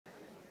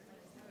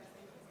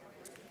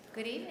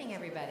Good evening,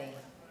 everybody.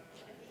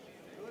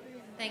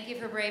 Thank you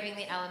for braving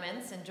the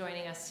elements and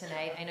joining us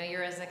tonight. I know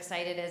you're as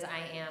excited as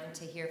I am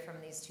to hear from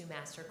these two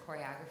master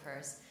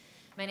choreographers.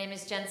 My name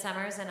is Jen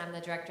Summers, and I'm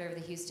the director of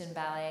the Houston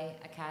Ballet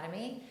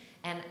Academy.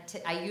 And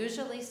I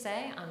usually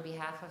say on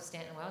behalf of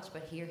Stanton Welch,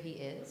 but here he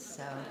is,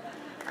 so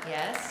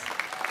yes.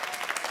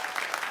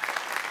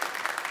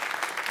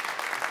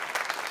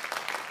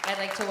 I'd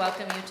like to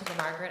welcome you to the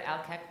Margaret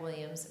Alkeck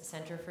Williams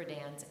Center for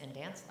Dance and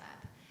Dance Lab.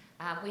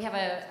 We have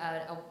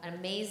an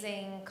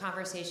amazing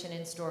conversation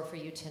in store for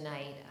you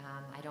tonight.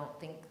 I don't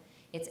think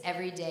it's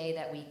every day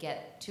that we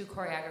get two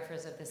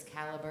choreographers of this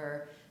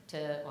caliber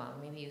to, well,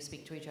 maybe you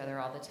speak to each other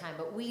all the time,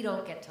 but we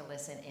don't get to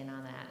listen in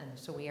on that, and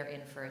so we are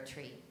in for a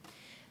treat.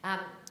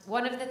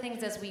 One of the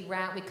things as we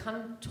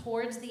come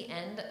towards the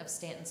end of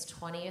Stanton's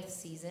 20th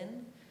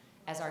season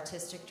as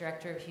artistic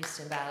director of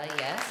Houston Ballet,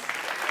 yes.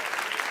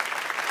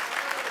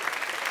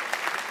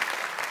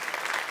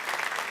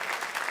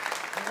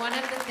 One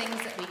of the things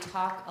that we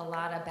talk a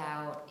lot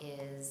about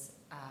is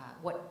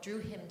what drew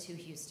him to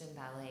Houston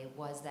Ballet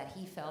was that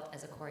he felt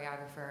as a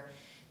choreographer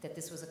that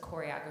this was a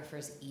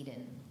choreographer's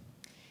Eden.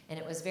 And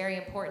it was very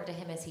important to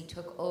him as he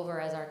took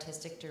over as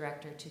artistic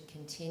director to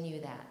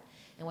continue that.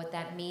 And what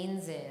that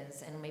means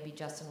is, and maybe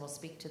Justin will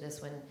speak to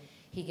this when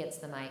he gets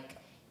the mic,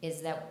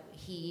 is that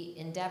he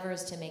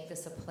endeavors to make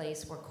this a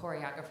place where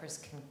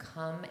choreographers can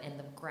come and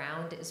the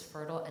ground is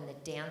fertile and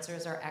the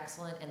dancers are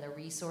excellent and the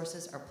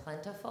resources are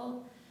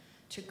plentiful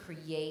to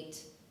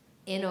create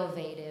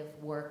innovative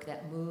work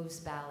that moves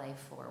ballet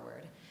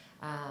forward.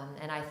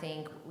 And I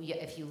think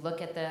if you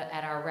look at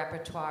our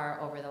repertoire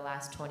over the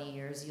last 20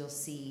 years, you'll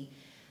see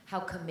how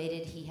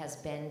committed he has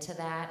been to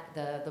that.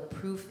 The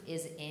proof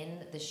is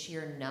in the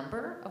sheer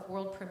number of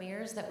world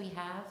premieres that we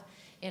have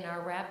in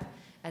our rep,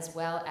 as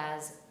well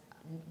as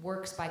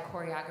works by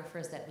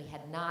choreographers that we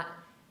had not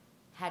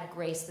had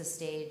grace the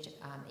stage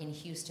in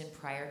Houston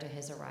prior to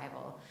his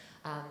arrival.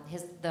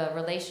 The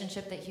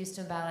relationship that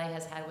Houston Ballet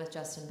has had with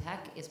Justin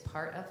Peck is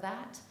part of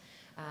that.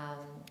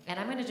 And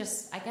I'm gonna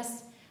just, I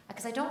guess,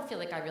 because I don't feel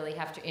like I really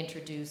have to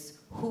introduce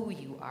who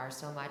you are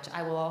so much,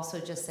 I will also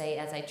just say,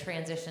 as I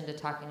transition to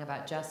talking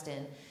about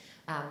Justin,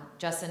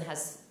 Justin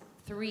has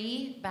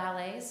 3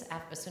 ballets,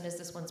 as soon as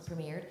this one's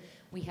premiered.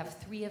 We have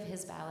 3 of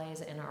his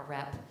ballets in our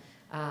rep,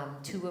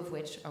 2 of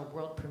which are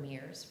world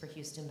premieres for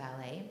Houston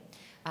Ballet.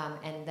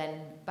 And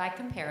then by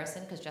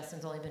comparison, because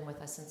Justin's only been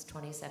with us since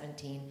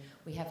 2017,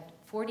 we have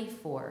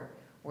 44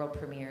 world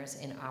premieres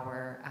in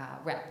our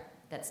rep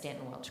that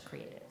Stanton Welch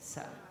created.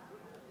 So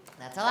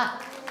that's a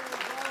lot.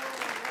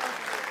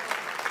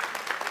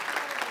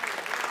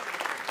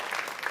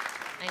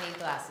 I need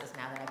glasses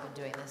now that I've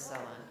been doing this so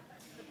long.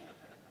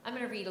 I'm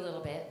going to read a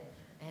little bit,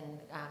 and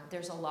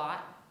there's a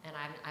lot, and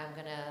I'm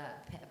going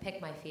to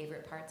pick my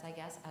favorite parts, I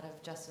guess, out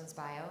of Justin's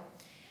bio.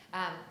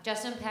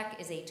 Justin Peck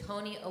is a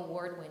Tony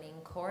Award-winning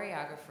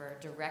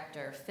choreographer,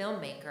 director,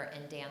 filmmaker,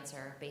 and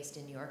dancer based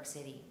in New York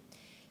City.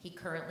 He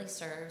currently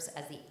serves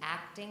as the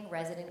acting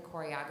resident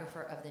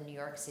choreographer of the New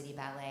York City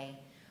Ballet.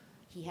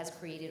 He has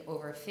created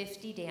over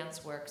 50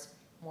 dance works,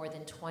 more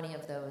than 20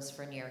 of those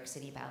for New York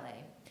City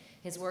Ballet.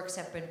 His works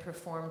have been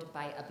performed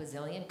by a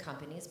bazillion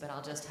companies, but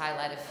I'll just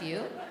highlight a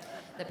few.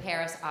 The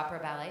Paris Opera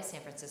Ballet,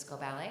 San Francisco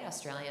Ballet,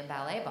 Australian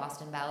Ballet,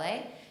 Boston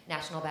Ballet,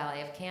 National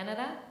Ballet of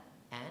Canada,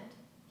 and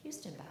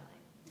Houston Ballet.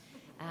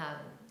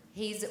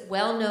 He's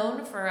well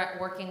known for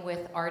working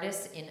with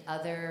artists in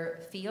other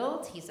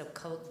fields. He's a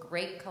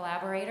great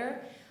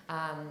collaborator.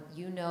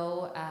 You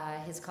know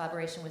his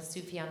collaboration with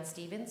Sufjan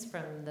Stevens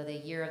from the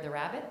Year of the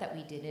Rabbit that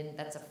we did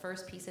that's the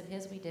first piece of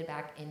his we did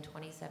back in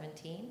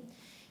 2017.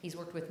 He's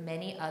worked with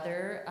many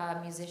other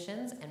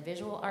musicians and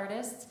visual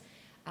artists.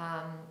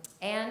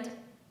 And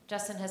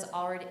Justin has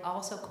already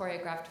also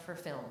choreographed for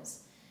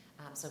films.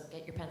 So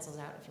get your pencils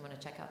out if you want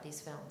to check out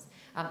these films.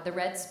 The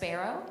Red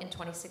Sparrow in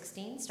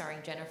 2016, starring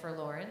Jennifer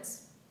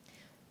Lawrence.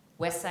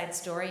 West Side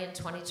Story in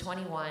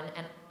 2021,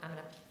 and I'm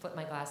going to flip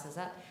my glasses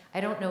up.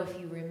 I don't know if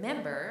you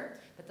remember,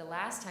 but the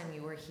last time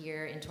you were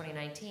here in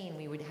 2019,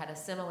 we had a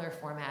similar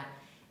format,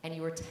 and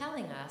you were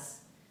telling us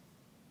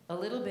a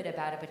little bit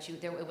about it,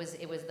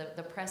 but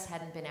the press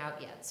hadn't been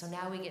out yet. So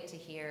now we get to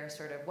hear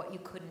sort of what you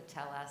couldn't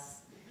tell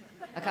us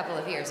a couple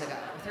of years ago,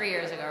 or 3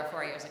 years ago, or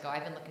 4 years ago.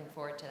 I've been looking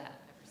forward to that.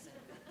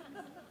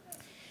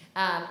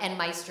 And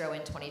Maestro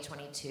in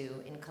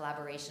 2022 in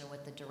collaboration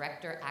with the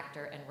director,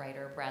 actor, and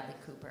writer Bradley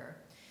Cooper.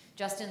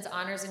 Justin's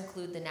honors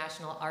include the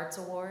National Arts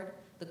Award,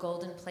 the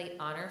Golden Plate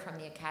Honor from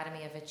the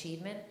Academy of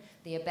Achievement,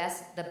 the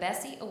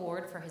Bessie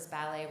Award for his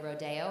ballet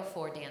Rodeo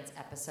 4 dance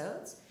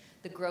episodes,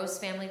 the Gross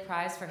Family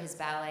Prize for his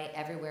ballet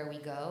Everywhere We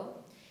Go,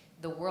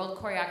 the World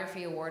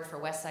Choreography Award for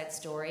West Side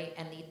Story,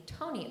 and the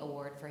Tony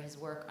Award for his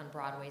work on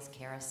Broadway's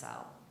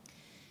Carousel.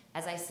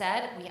 As I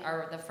said,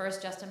 the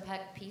first Justin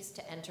Peck piece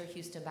to enter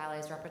Houston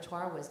Ballet's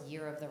repertoire was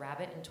Year of the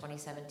Rabbit in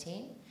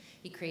 2017.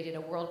 He created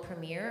a world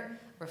premiere,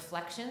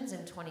 Reflections,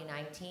 in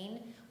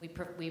 2019. We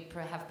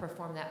have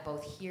performed that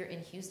both here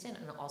in Houston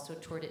and also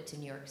toured it to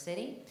New York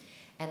City.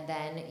 And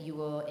then you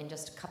will, in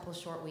just a couple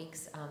short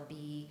weeks,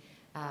 be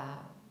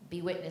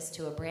be witness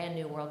to a brand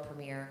new world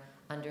premiere,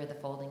 Under the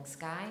Folding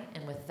Sky.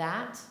 And with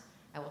that,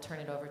 I will turn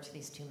it over to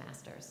these two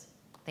masters.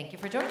 Thank you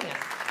for joining us.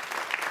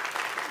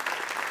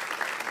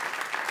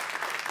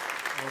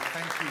 Well,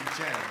 thank you,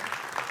 Jen.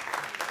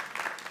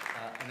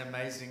 An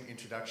amazing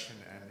introduction,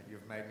 and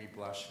you've made me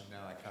blush, and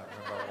now I can't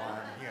remember why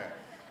I'm here.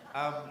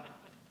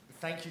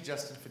 Thank you,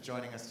 Justin, for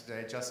joining us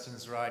today.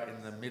 Justin's right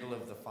in the middle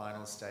of the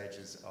final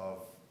stages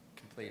of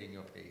completing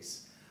your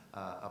piece.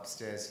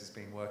 Upstairs has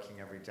been working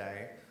every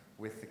day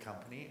with the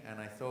company, and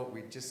I thought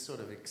we'd just sort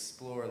of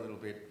explore a little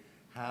bit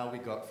how we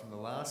got from the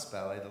last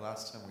ballet, the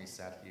last time we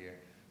sat here,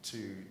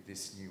 to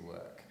this new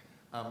work.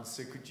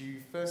 So could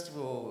you first of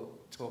all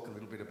talk a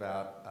little bit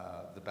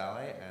about the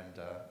ballet and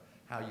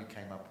how you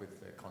came up with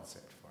the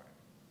concept for it?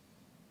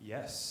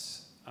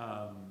 Yes.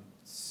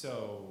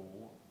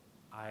 So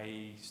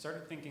I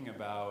started thinking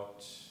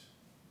about,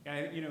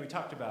 we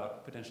talked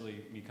about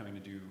potentially me coming to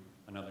do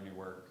another new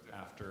work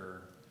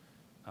after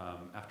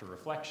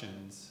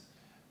Reflections.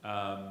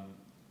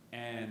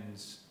 And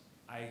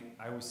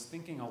I was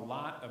thinking a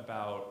lot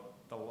about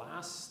the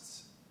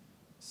last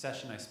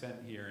session I spent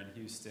here in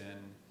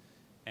Houston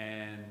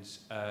and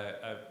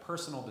a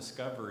personal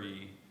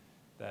discovery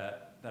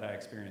that I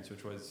experienced,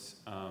 which was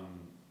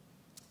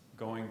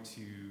going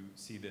to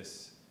see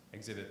this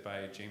exhibit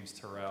by James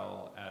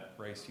Turrell at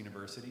Rice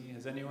University.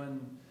 Has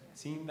anyone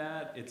seen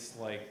that? It's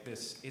like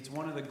this, it's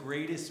one of the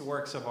greatest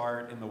works of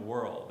art in the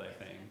world, I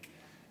think.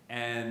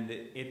 And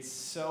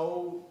it's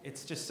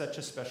just such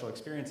a special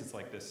experience. It's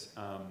like this,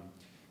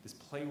 this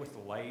play with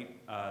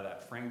light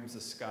that frames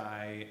the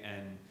sky,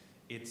 and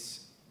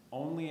it's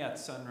only at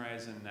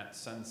sunrise and at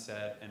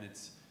sunset, and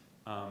it's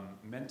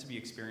meant to be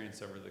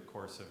experienced over the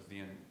course of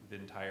the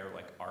entire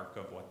arc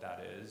of what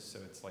that is. So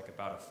it's like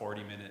about a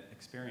 40-minute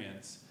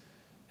experience.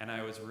 And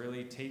I was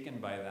really taken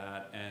by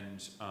that,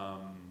 and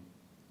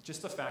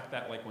just the fact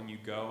that when you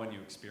go and you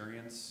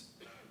experience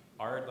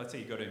art, let's say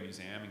you go to a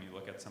museum and you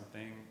look at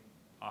something,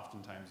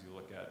 oftentimes you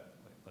look at,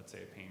 let's say,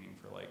 a painting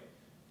for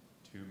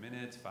 2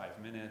 minutes, 5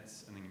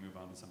 minutes, and then you move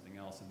on to something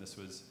else. And this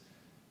was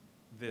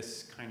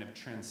this kind of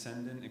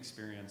transcendent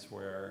experience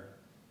where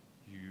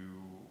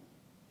you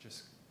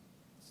just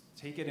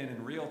take it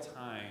in real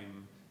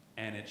time,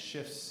 and it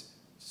shifts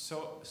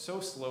so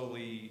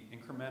slowly,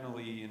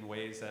 incrementally, in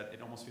ways that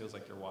it almost feels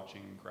like you're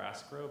watching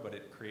grass grow, but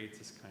it creates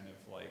this kind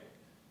of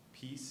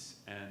peace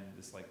and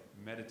this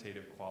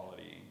meditative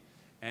quality.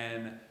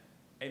 And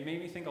it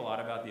made me think a lot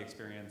about the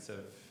experience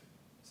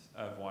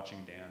of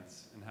watching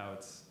dance, and how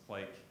it's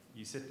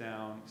you sit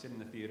in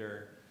the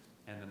theater,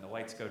 and then the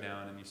lights go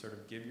down, and you sort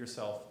of give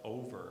yourself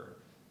over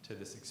to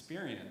this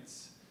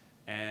experience.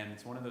 And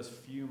it's one of those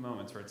few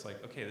moments where it's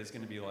okay, there's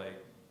going to be a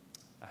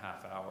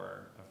half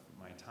hour of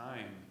my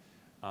time.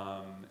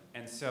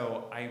 And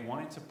so I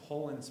wanted to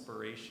pull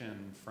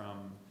inspiration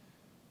from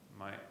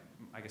my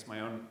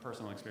own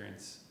personal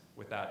experience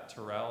with that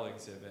Turrell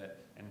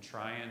exhibit, and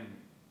try and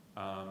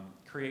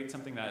create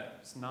something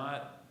that's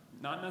not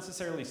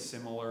necessarily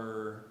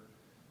similar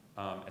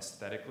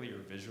aesthetically or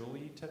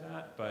visually to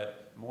that,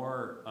 but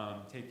more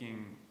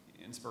taking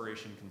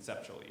inspiration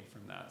conceptually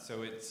from that.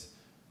 So it's,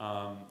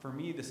 for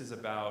me, this is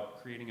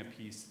about creating a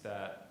piece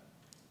that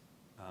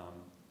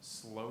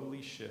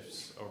slowly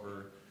shifts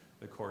over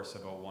the course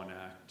of a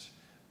one-act.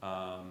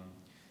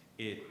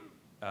 It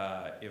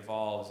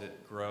evolves,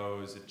 it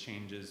grows, it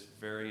changes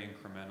very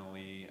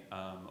incrementally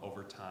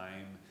over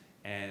time,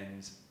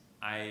 and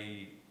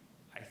I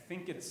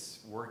think it's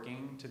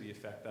working to the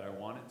effect that I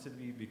want it to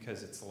be,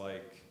 because it's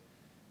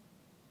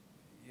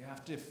you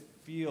have to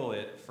feel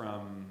it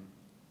from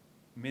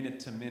minute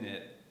to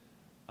minute,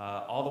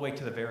 all the way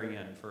to the very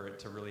end, for it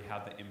to really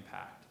have the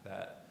impact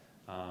that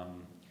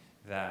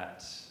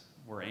that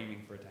we're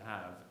aiming for it to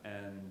have.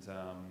 And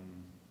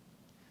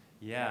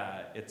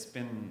yeah, it's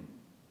been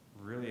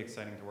really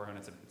exciting to work on.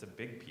 It's a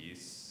big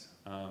piece.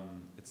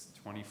 It's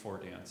 24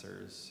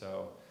 dancers,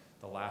 so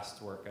the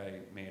last work I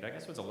made, I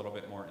guess, was a little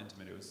bit more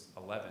intimate. It was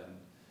 11.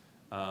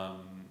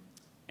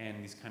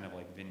 And these kind of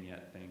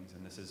vignette things,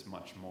 and this is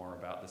much more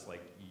about this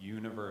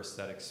universe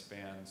that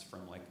expands from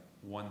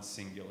one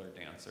singular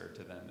dancer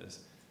to then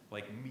this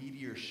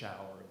meteor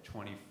shower of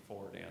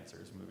 24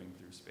 dancers moving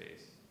through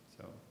space.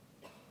 So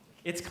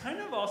it's kind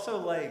of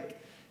also I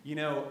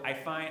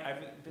find,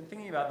 I've been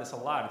thinking about this a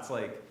lot. It's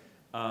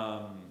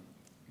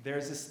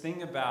there's this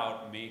thing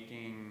about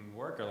making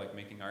work, or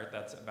making art,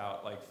 that's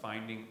about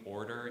finding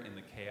order in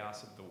the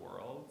chaos of the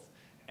world.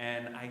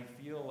 And I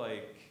feel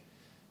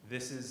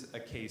this is a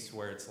case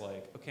where it's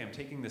okay, I'm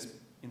taking this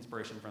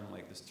inspiration from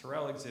this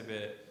Turrell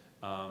exhibit.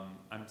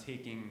 I'm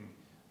taking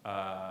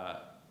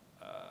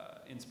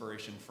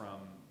inspiration from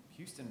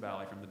Houston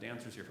Ballet, from the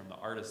dancers here, from the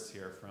artists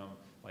here, from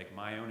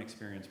my own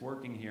experience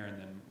working here, and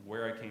then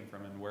where I came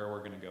from and where we're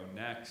going to go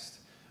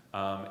next.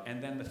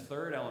 And then the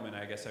third element,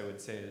 I guess I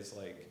would say, is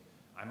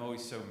I'm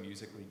always so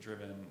musically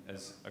driven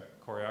as a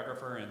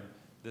choreographer, and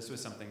this was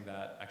something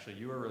that actually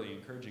you were really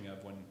encouraging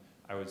of when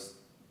I was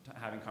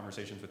having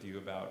conversations with you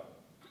about,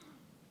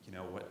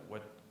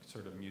 what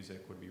sort of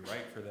music would be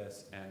right for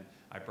this. And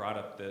I brought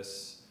up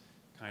this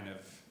kind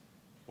of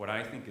what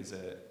I think is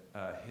a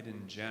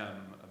hidden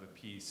gem of a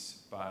piece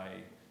by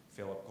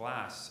Philip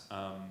Glass.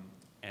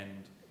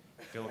 And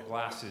Philip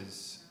Glass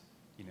is,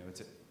 you know,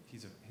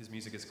 his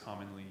music is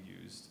commonly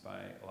used by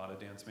a lot of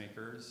dance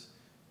makers,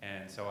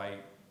 and so I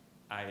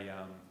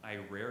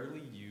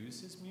rarely use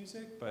his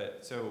music, but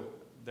so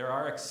there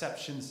are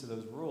exceptions to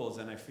those rules,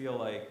 and I feel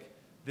like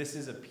this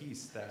is a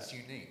piece that's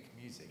unique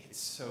music. It's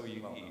so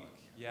unique.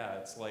 Yeah,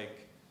 it's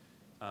like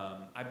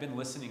I've been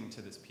listening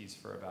to this piece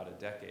for about a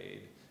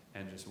decade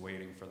and just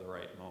waiting for the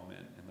right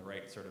moment and the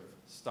right sort of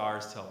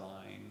stars to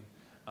align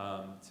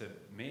to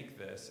make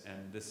this,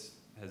 and this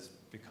has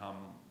become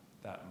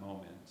that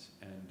moment.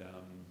 And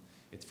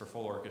it's for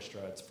full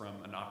orchestra. It's from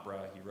an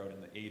opera he wrote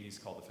in the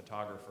 80s called The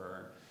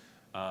Photographer.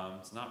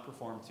 It's not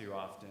performed too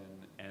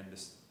often, and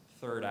this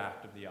third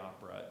act of the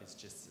opera is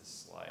just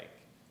this like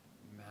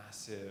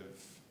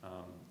massive,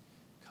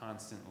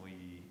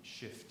 constantly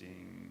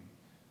shifting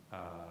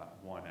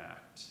one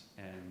act,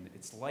 and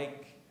it's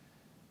like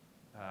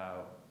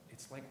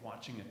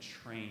watching a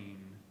train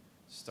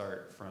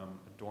start from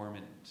a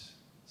dormant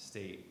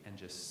state and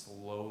just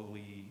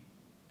slowly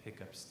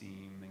pick up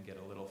steam and get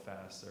a little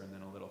faster and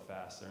then a little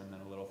faster and then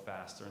a little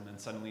faster, and then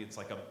suddenly it's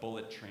like a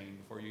bullet train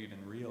before you even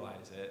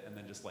realize it, and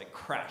then just like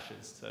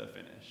crashes to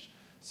finish.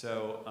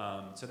 So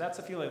so that's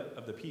the feel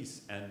of the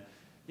piece, and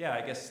yeah,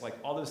 I guess like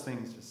all those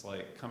things just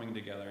like coming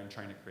together and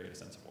trying to create a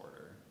sense of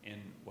order in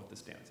what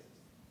this dance is.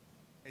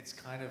 It's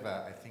kind of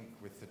I think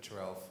with the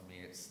Turrell, for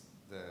me, it's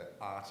the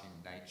art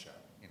in nature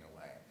in a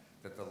way,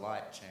 that the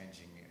light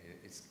changing,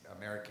 it's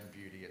American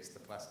Beauty, it's the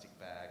plastic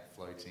bag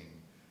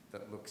floating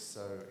that looks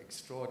so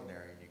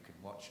extraordinary, and you can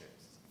watch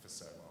it for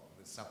so long.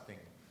 There's something,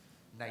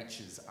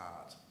 nature's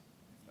art,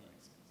 if that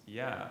makes sense.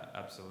 Yeah,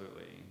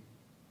 absolutely.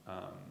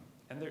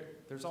 And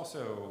there's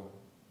also,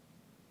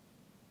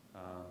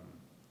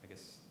 I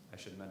guess I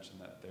should mention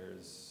that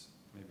there's,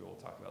 maybe we'll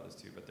talk about this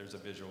too, but there's a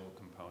visual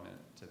component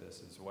to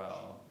this as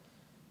well.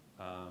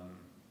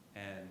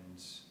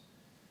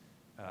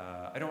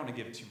 I don't want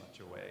to give too much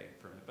away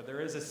from it, but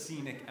there is a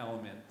scenic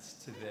element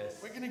to this.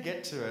 We're going to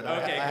get to it.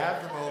 Okay, I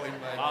have them all in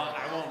my...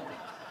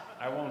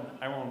 I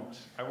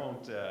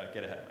won't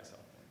get ahead of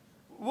myself.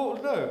 Well,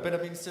 no, but I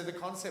mean, so the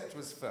concept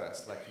was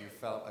first, like you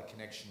felt a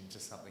connection to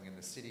something in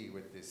the city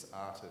with this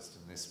artist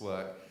and this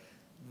work.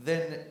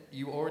 Then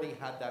you already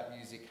had that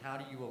music. How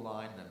do you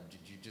align them? Did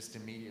you just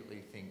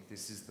immediately think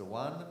this is the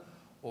one?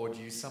 Or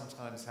do you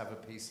sometimes have a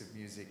piece of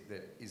music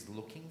that is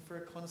looking for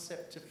a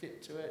concept to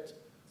fit to it?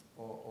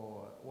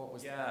 Or what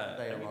was yeah,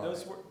 they I mean, aligned?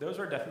 those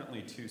were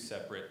definitely two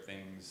separate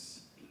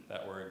things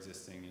that were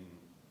existing in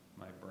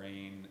my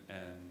brain.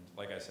 And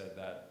like I said,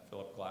 that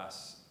Philip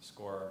Glass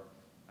score,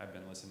 I've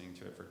been listening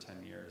to it for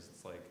 10 years.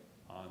 It's like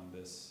on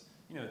this,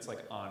 you know, it's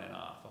like on and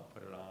off. I'll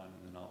put it on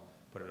and then I'll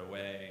put it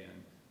away,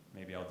 and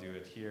maybe I'll do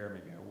it here,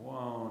 maybe I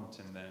won't.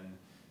 And then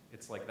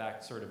it's like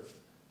that sort of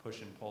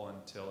push and pull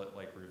until it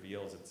like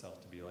reveals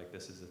itself to be like,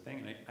 this is a thing.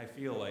 And I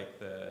feel like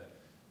the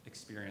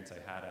experience I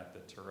had at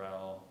the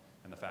Turrell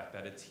and the fact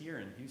that it's here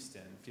in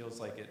Houston feels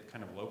like it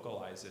kind of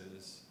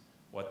localizes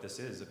what this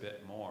is a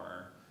bit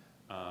more,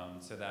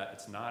 so that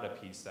it's not a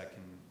piece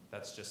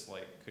that's just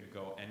like could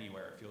go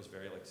anywhere. It feels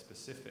very like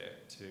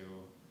specific to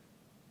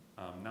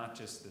not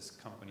just this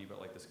company, but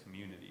like this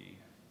community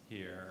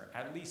here.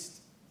 At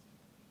least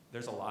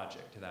there's a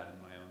logic to that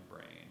in my own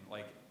brain.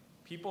 Like,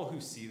 people who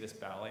see this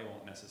ballet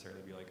won't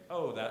necessarily be like,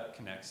 oh, that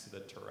connects to the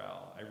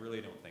Turrell. I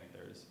really don't think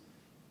there's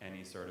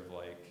any sort of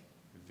like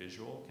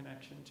visual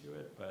connection to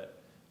it,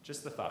 but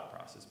just the thought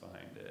process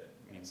behind it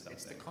means something.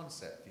 It's the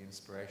concept, the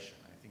inspiration.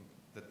 I think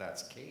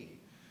that's key.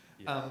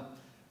 Yeah.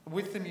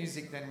 With the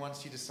music then,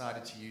 once you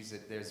decided to use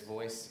it, there's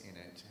voice in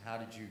it. How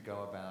did you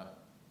go about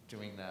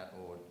doing that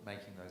or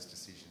making those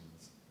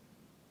decisions?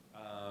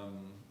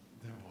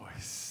 The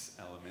voice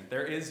element.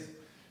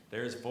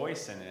 There's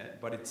voice in it,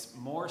 but it's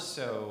more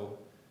so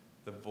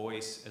the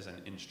voice as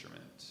an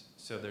instrument.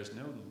 So there's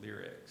no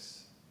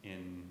lyrics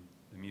in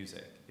the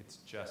music. It's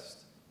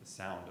just the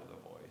sound of the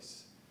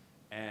voice.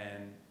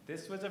 And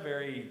this was a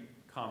very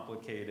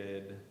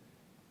complicated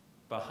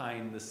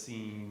behind the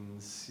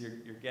scenes,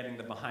 you're getting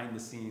the behind the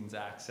scenes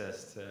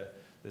access to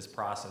this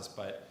process,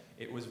 but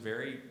it was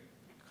very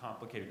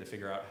complicated to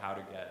figure out how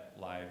to get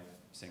live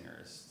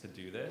singers to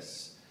do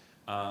this.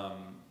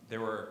 There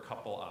were a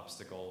couple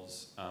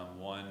obstacles.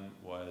 One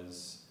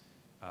was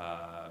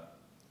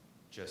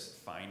just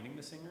finding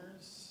the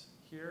singers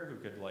here who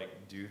could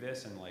like do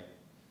this, and like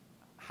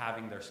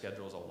having their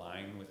schedules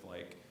align with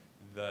like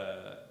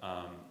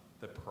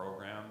the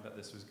program that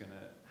this was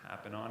gonna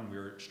happen on. We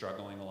were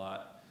struggling a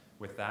lot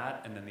with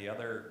that. And then the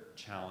other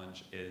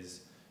challenge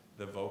is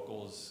the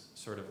vocals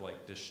sort of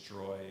like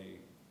destroy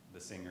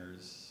the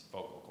singer's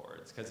vocal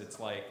cords, because it's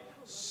like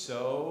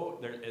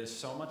there is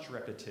so much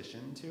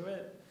repetition to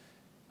it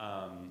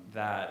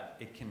that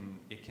it can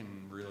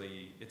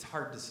really, it's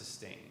hard to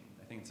sustain.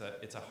 I think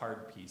it's a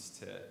hard piece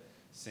to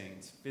sing.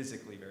 It's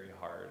physically very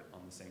hard on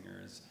the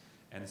singers.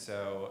 And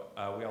so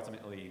we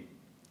ultimately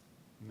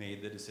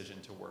made the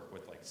decision to work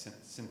with like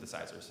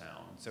synthesizer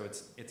sound. So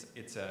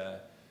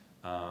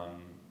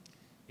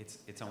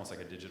it's almost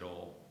like a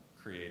digital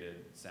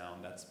created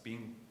sound that's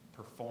being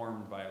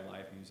performed by a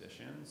live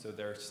musician. So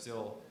they're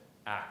still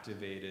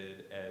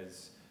activated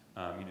as,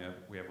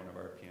 we have one of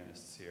our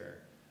pianists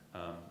here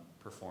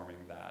performing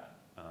that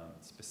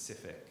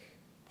specific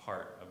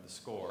part of the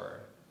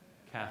score.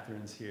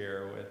 Catherine's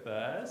here with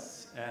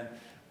us, and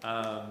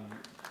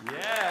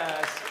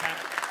yes,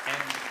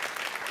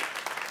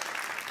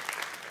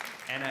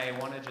 and I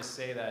want to just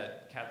say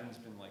that Catherine's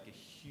been like a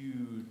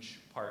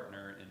huge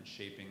partner in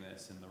shaping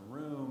this in the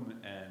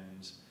room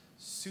and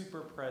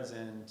super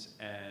present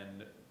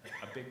and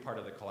a big part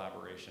of the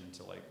collaboration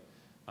to like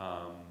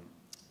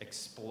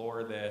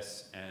explore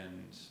this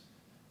and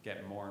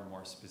get more and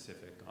more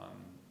specific on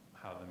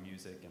how the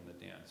music and the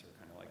dance are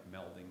kind of like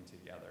melding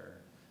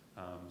together.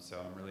 So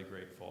I'm really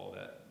grateful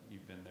that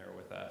you've been there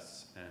with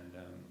us, and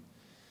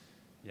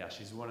yeah,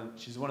 she's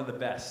one of the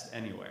best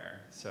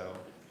anywhere. So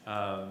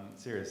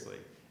seriously,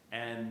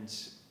 and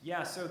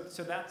yeah, so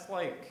that's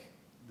like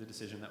the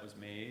decision that was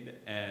made,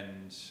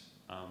 and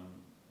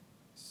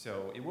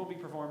so it will be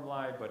performed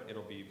live, but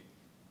it'll be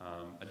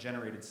a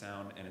generated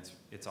sound, and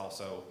it's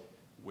also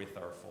with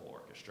our full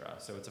orchestra.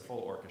 So it's a full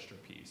orchestra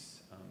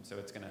piece. So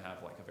it's going to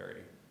have like a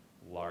very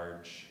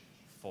large,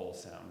 full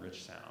sound,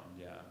 rich sound.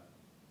 Yeah.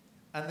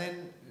 And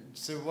then,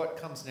 so what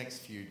comes next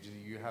for you? Do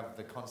you have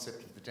the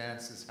concept of the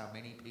dancers, how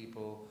many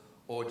people,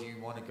 or do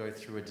you want to go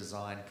through a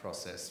design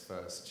process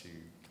first to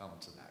come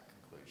to that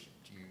conclusion?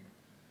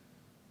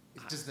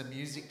 Does the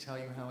music tell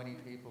you how many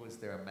people? Is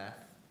there a math?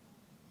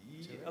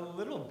 A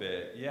little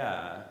bit,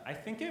 yeah. I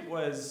think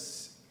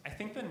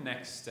the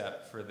next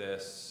step for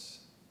this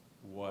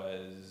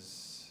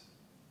was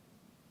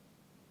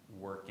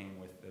working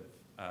with the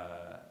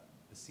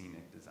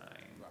scenic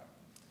design. Right.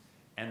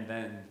 And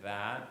then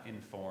that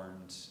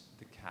informed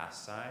the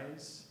cast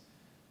size,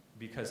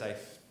 because I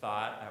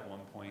thought at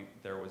one point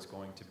there was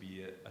going to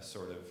be a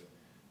sort of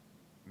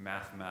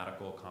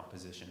mathematical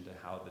composition to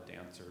how the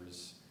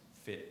dancers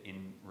fit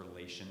in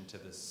relation to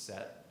the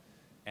set,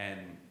 and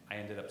I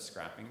ended up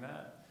scrapping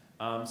that.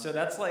 So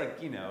that's like,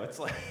 it's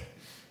like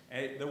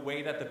the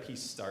way that the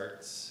piece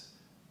starts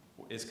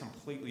is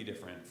completely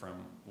different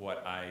from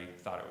what I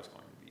thought it was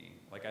going to be.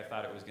 Like I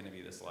thought it was going to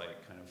be this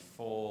like kind of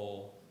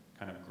full,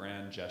 kind of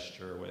grand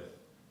gesture with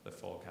the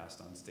full cast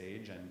on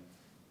stage, and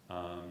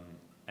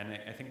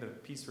I think the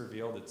piece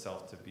revealed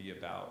itself to be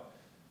about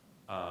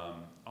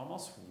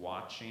almost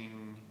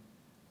watching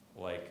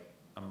like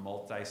a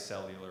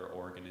multicellular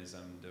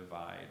organism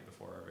divide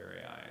before our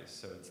very eyes.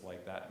 So it's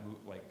like that,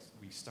 like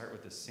we start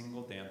with a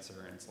single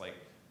dancer, and it's like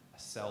a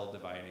cell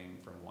dividing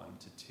from 1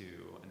 to 2,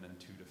 and then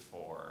 2 to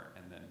 4,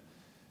 and then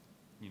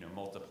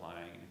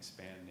multiplying and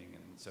expanding.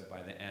 And so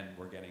by the end,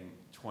 we're getting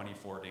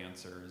 24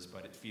 dancers,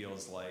 but it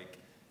feels like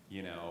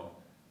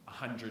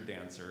 100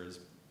 dancers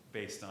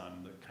based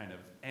on the kind of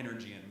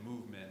energy and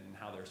movement and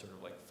how they're sort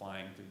of like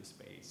flying through the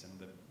space, and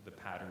the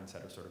patterns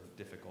that are sort of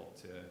difficult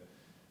to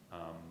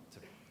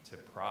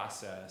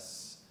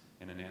process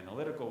in an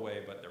analytical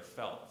way, but they're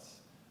felt.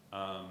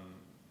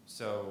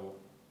 So,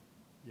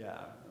 yeah.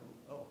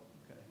 Oh,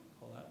 okay.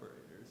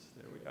 Collaborators.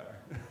 There we are.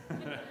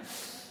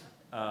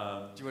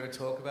 Do you want to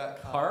talk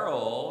about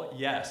Carl?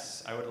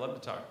 Yes, I would love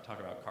to talk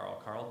about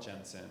Carl. Carl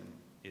Jensen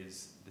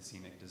is the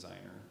scenic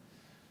designer.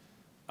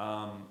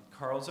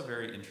 Carl's a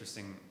very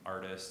interesting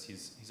artist.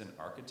 He's an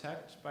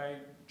architect by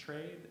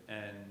trade,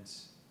 and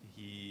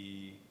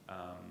he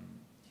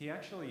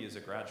actually is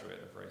a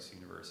graduate of Rice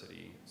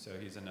University, so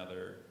he's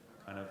another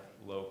kind of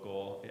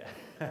local.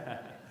 Yeah.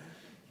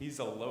 He's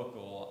a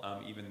local,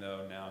 even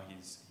though now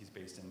he's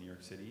based in New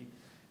York City.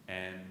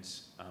 And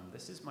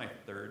this is my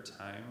 3rd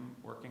time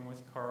working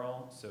with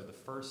Carl. So the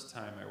first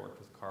time I worked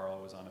with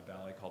Carl was on a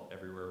ballet called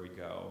Everywhere We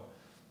Go,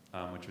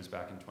 which was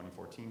back in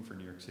 2014 for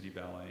New York City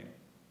Ballet.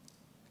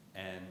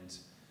 And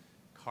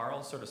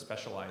Carl sort of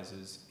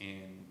specializes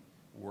in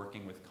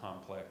working with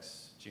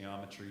complex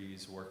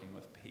geometries, working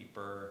with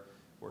paper,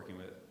 working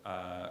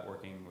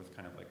with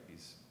kind of like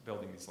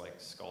building these like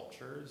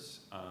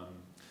sculptures.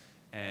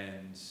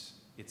 And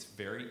it's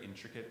very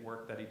intricate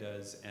work that he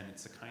does, and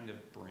it's the kind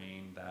of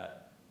brain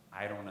that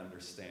I don't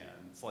understand.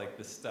 It's like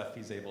the stuff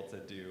he's able to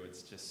do,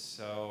 it's just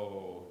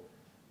so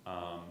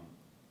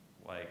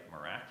like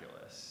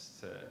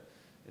miraculous.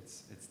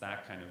 It's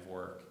that kind of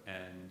work,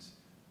 and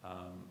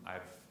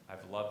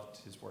I've loved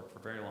his work for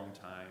a very long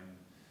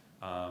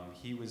time.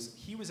 He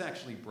was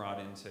actually brought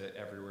into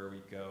Everywhere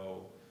We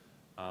Go,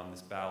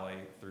 this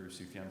ballet, through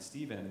Sufjan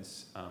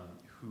Stevens,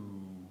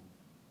 who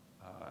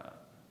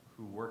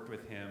worked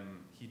with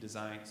him. He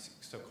designed,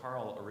 so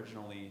Carl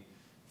originally,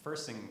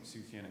 first thing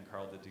Sufjan and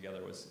Carl did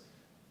together was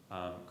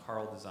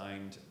Carl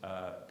designed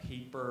a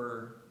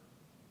paper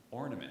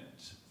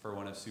ornament for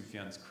one of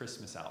Sufjan's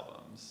Christmas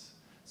albums.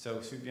 So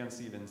Sufjan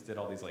Stevens did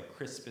all these like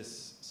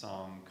Christmas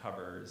song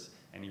covers,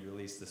 and he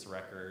released this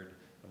record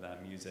of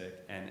that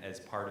music. And as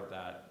part of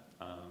that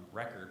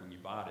record, when you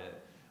bought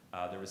it,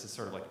 there was this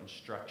sort of like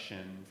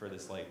instruction for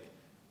this like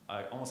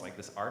almost like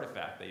this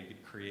artifact that you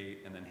could create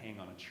and then hang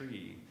on a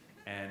tree,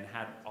 and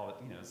had all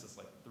it's this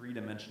like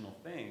three-dimensional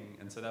thing,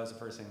 and so that was the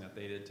first thing that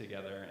they did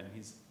together. And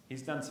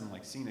he's done some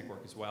like scenic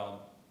work as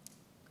well,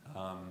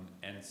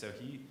 and so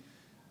he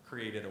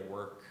created a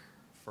work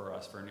for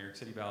us for New York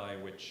City Ballet,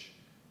 which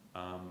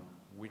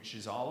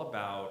is all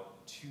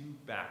about two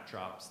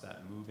backdrops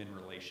that move in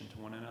relation to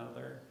one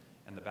another,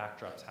 and the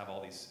backdrops have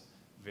all these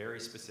very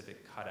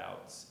specific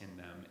cutouts in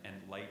them, and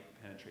light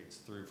penetrates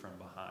through from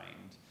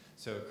behind.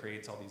 So it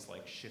creates all these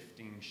like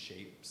shifting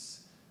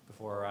shapes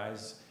before our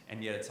eyes,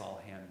 and yet it's all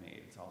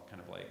handmade. It's all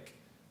kind of like,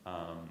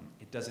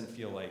 it doesn't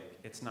feel like,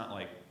 it's not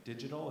like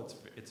digital,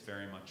 it's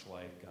very much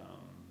like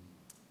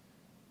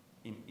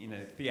in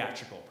a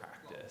theatrical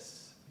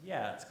practice.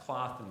 Yeah, it's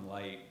cloth and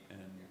light, and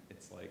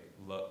it's like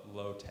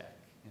low tech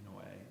in a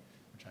way,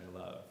 which I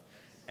love.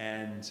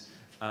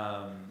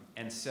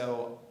 And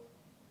so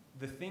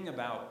the thing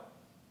about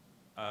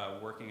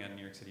working at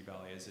New York City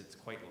Ballet is it's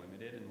quite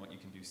limited in what you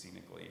can do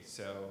scenically.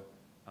 So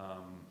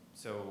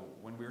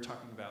when we were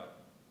talking about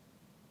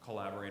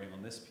collaborating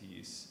on this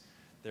piece,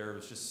 there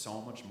was just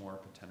so much more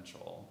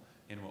potential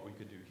in what we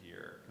could do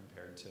here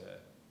compared to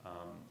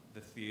the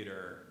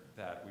theater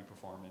that we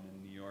perform in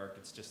New York.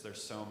 It's just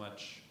there's so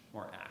much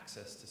more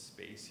access to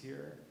space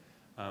here,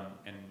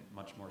 and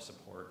much more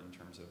support in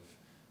terms of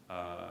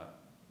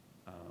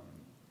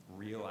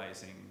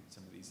realizing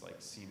some of these like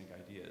scenic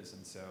ideas.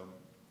 And so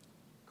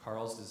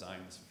Carl's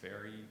designed this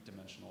very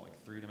dimensional,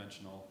 like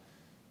three-dimensional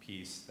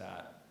piece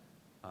that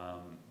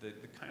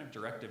the kind of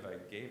directive I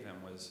gave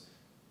him was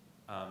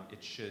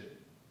it should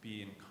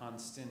be in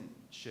constant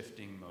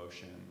shifting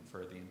motion for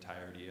the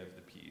entirety of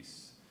the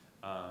piece.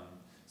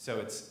 So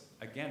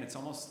it's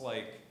almost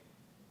like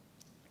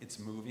it's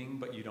moving,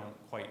 but you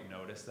don't quite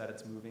notice that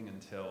it's moving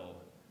until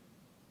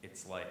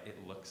it's like, it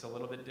looks a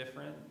little bit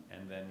different,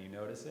 and then you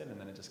notice it, and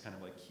then it just kind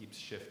of like keeps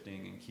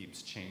shifting and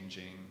keeps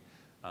changing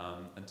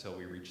until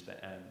we reach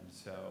the end.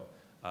 So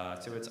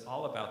it's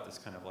all about this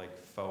kind of like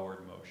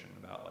forward motion,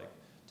 about like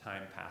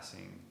time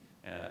passing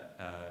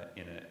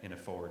in a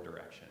forward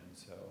direction.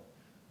 So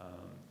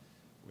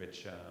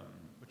which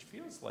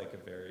feels like a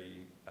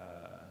very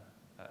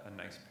a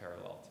nice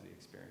parallel to the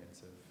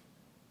experience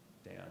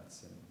of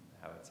dance and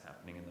how it's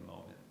happening in the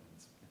moment.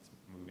 It's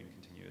moving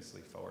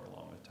continuously forward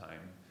along with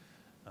time.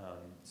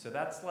 So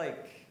that's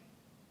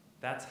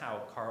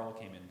how Carl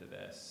came into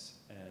this,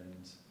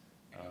 and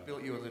he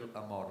built you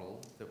a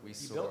model that we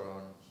saw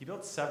on. He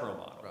built several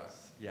models. Right.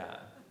 Yeah,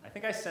 I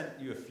think I sent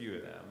you a few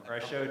of them, or I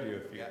showed you a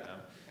few of them.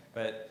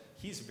 But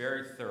he's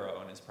very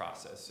thorough in his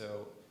process.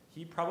 So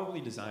he probably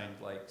designed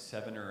like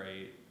 7 or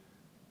 8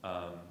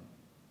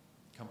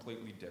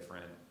 completely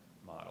different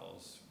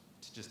models,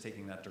 to just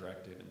taking that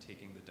directive and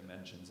taking the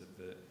dimensions of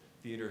the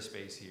theater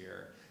space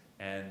here,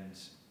 and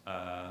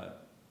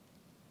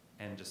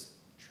just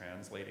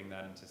translating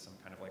that into some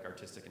kind of like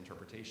artistic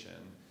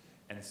interpretation.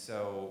 And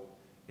so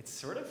it's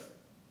sort of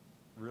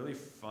really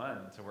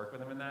fun to work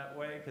with him in that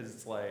way, because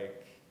it's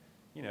like,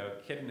 you know,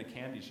 kid in a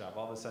candy shop,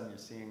 all of a sudden you're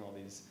seeing all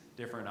these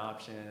different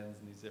options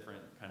and these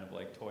different kind of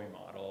like toy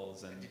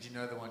models. And did you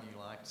know the one you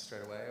liked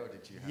straight away, or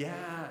did you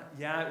have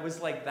yeah, it was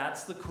like,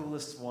 that's the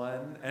coolest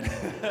one. And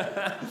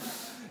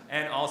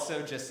and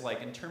also just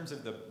like in terms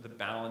of the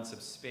balance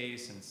of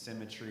space and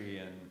symmetry,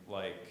 and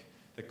like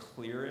the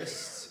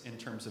clearest in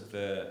terms of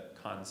the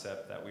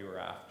concept that we were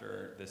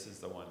after, this is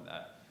the one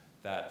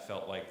that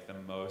felt like the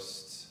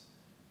most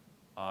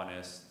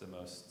honest, the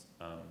most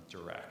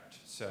direct.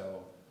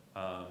 So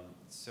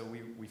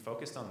we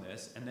focused on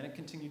this, and then it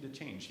continued to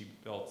change. He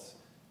built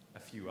a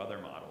few other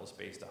models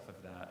based off of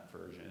that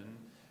version,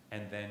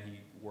 and then he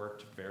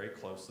worked very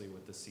closely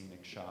with the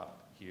scenic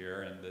shop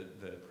here and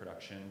the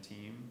production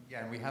team.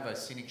 Yeah, and we have a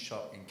scenic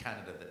shop in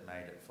Canada that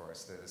made it for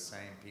us. They're the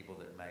same people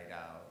that made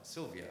our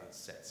Sylvia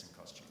sets and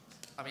costumes.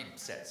 I mean,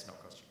 sets,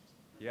 not costumes.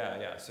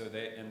 Yeah. So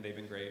they've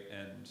been great,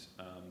 and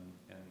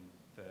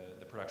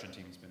the production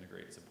team's been a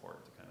great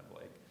support to kind of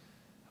like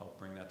help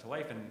bring that to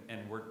life.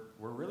 And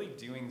we're really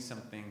doing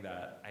something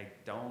that I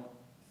don't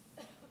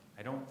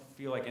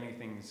feel like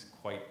anything's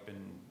quite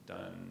been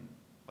done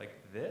like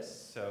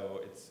this.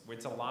 So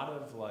it's a lot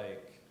of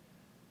like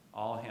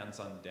all hands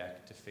on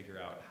deck to figure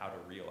out how to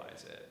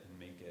realize it and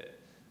make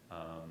it.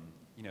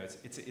 You know,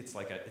 it's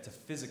like it's a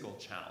physical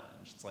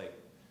challenge. It's like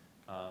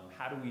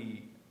how do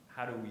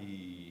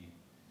we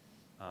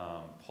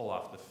pull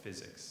off the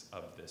physics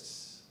of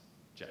this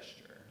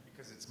gesture?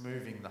 Because it's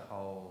moving the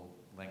whole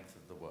length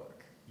of the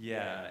work.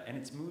 Yeah, and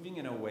it's moving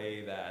in a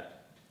way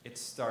that it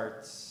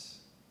starts,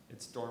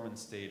 its dormant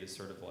state is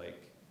sort of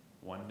like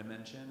one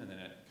dimension, and then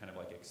it kind of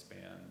like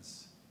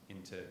expands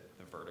into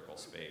the vertical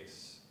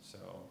space. So.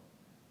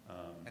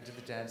 And do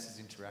the dancers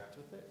interact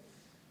with it?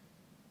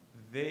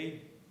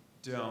 They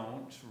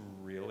don't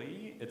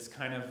really. It's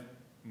kind of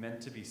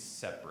meant to be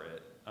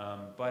separate.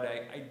 But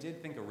I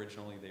did think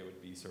originally they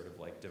would be sort of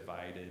like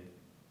divided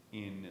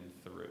in and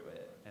through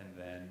it,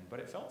 but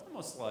it felt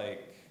almost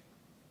like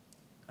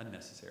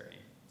unnecessary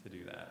to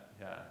do that.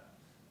 Yeah.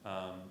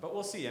 But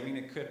we'll see. I mean,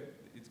 it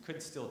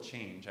could still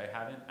change. I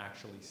haven't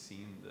actually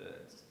seen the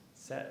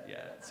set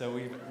yet. So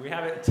we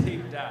have it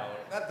taped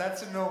out.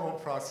 That's a normal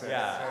process.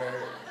 Yeah.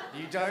 So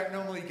you don't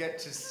normally get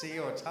to see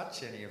or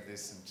touch any of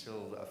this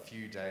until a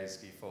few days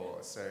before.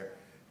 So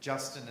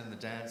Justin and the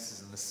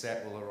dancers and the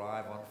set will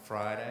arrive on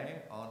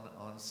Friday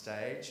on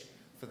stage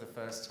for the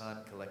first time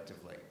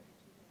collectively.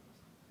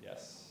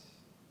 Yes.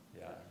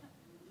 Yeah.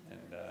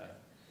 And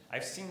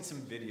I've seen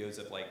some videos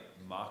of like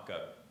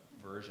mock-up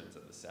versions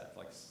of the set,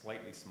 like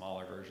slightly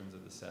smaller versions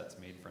of the sets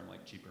made from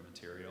like cheaper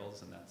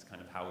materials, and that's kind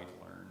of how we've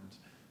learned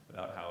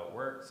about how it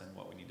works and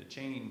what we need to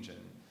change and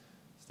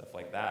stuff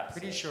like that.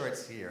 Pretty sure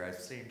it's here. I've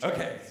seen trucks.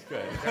 Okay,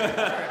 good.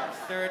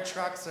 There are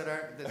trucks that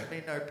are, there's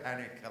been no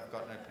panic. I've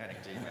got no panic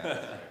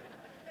details.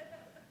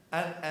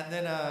 And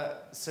then,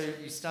 so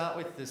you start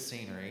with the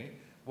scenery.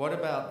 What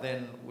about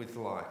then with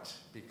light?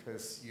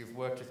 Because you've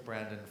worked with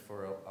Brandon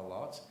for a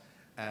lot,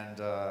 and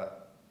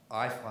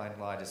I find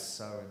light is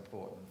so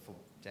important for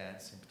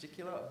dance in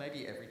particular,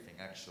 maybe everything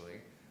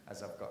actually,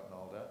 as I've gotten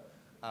older.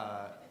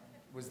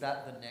 Was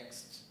that the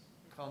next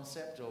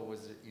concept, or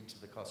was it into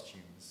the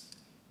costumes?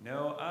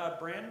 No,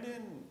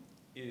 Brandon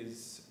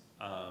is,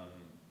 I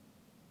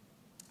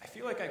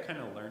feel like I kind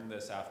of learned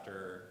this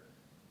after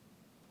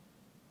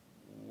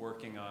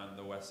working on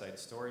the West Side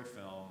Story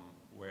film,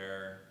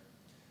 where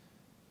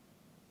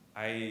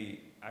I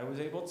was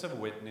able to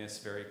witness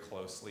very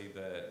closely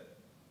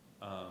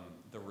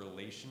the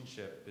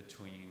relationship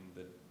between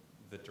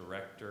the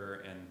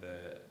director and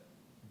the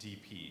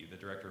DP, the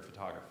director of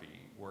photography,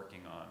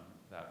 working on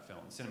that film,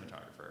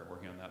 cinematographer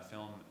working on that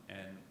film,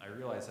 and I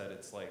realized that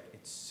it's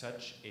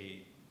such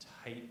a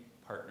tight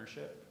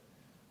partnership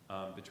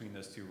between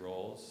those two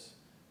roles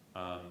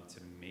to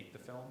make the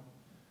film,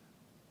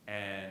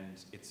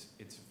 and it's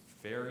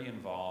very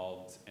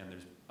involved, and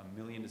there's a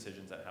million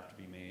decisions that have to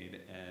be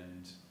made,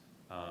 and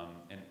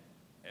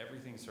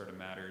everything sort of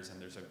matters,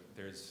 and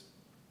there's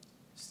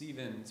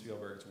Steven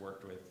Spielberg's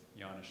worked with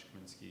Janusz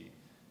Kaminski,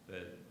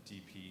 the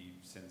DP,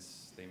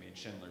 since they made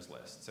Schindler's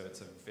List. So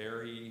it's a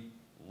very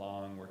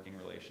long working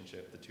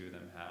relationship the two of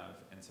them have,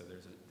 and so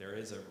there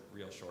is a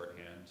real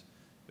shorthand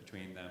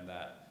between them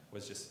that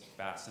was just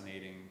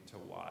fascinating to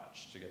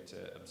watch, to get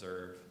to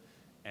observe.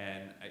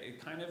 And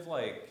it kind of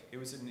like, it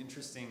was an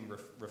interesting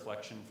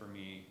reflection for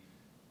me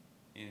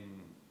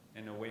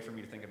in a way for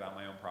me to think about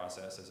my own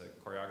process as a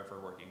choreographer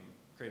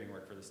creating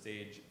work for the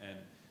stage. And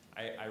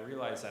I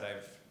realized that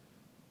I've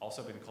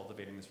also been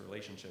cultivating this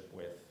relationship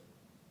with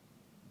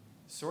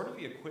sort of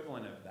the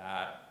equivalent of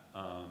that.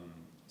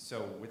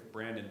 So with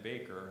Brandon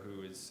Baker,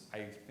 who is,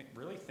 I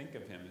really think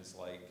of him as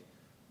like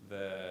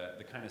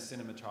the kind of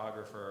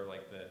cinematographer,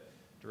 like the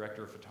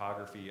director of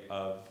photography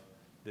of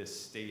this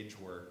stage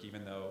work,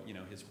 even though, you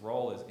know, his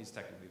role is, he's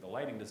technically the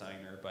lighting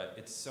designer, but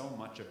it's so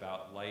much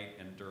about light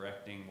and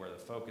directing where the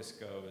focus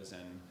goes,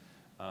 and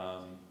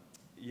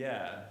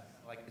yeah.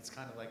 Like, it's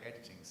kind of like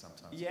editing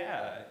sometimes.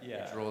 Yeah,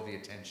 yeah. You draw the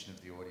attention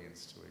of the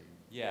audience to it.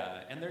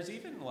 Yeah, and there's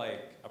even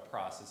like a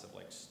process of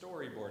like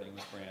storyboarding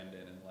with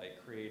Brandon and like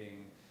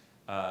creating,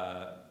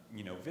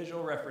 you know,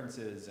 visual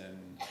references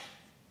and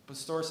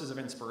sources of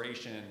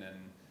inspiration,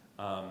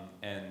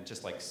 and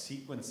just like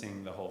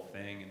sequencing the whole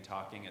thing and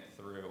talking it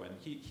through. And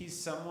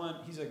he's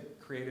a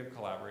creative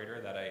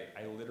collaborator that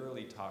I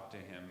literally talk to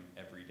him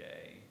every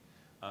day,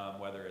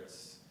 whether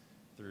it's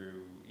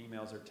through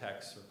emails or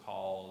texts or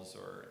calls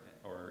or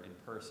in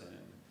person,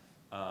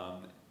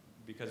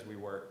 because we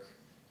work,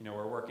 you know,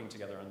 we're working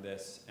together on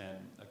this and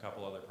a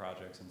couple other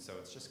projects, and so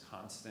it's just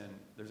constant,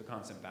 there's a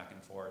constant back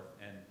and forth,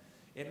 and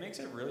it makes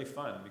it really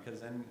fun,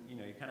 because then, you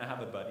know, you kind of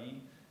have a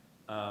buddy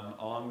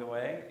along the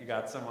way. You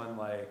got someone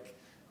like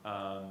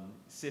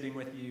sitting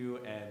with you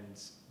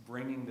and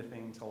bringing the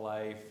thing to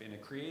life in a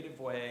creative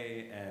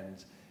way,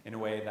 and in a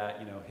way that,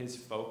 you know, his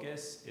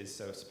focus is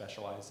so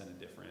specialized in a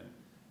different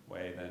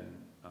way than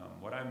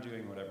what I'm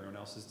doing, what everyone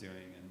else is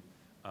doing, and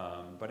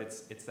but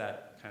it's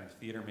that kind of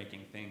theater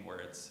making thing where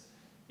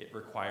it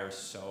requires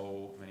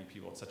so many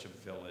people. It's such a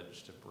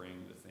village to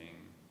bring the thing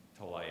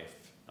to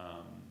life.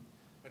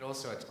 But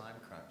also a time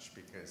crunch,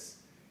 because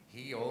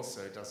he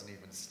also doesn't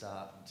even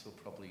start until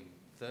probably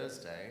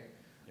Thursday.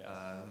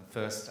 Yeah.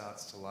 First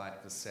starts to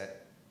light the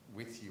set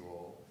with you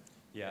all.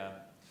 Yeah.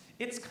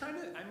 It's kind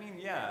of, I mean,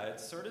 yeah,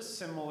 it's sort of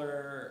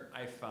similar,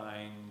 I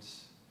find,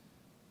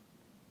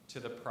 to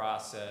the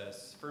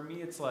process. For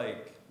me, it's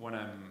like when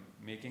I'm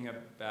making a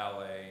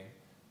ballet,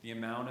 the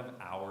amount of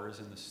hours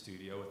in the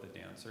studio with the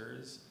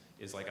dancers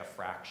is like a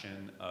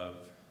fraction of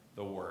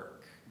the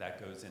work that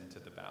goes into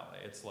the ballet.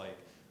 It's like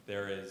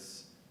there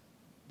is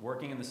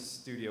working in the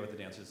studio with the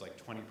dancers like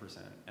 20%,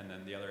 and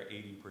then the other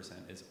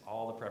 80% is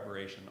all the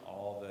preparation,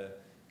 all the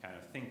kind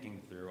of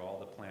thinking through, all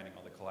the planning,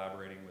 all the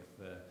collaborating with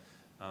the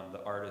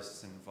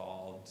artists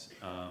involved,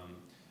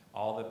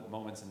 all the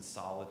moments in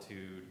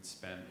solitude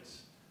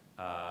spent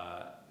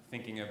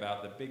thinking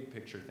about the big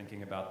picture,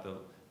 thinking about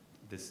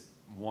this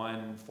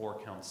 1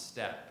 4-count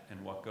step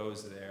and what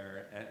goes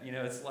there, and you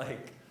know, it's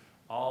like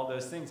all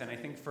those things. And I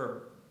think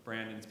for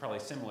Brandon, it's probably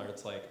similar.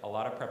 It's like a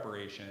lot of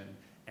preparation,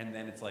 and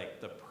then it's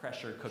like the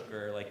pressure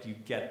cooker. Like you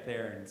get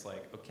there, and it's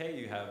like, okay,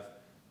 you have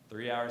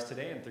 3 hours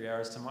today and 3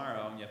 hours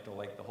tomorrow, and you have to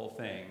like the whole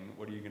thing.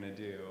 What are you gonna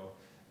do?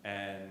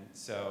 And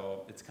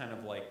so it's kind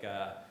of like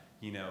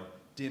you know,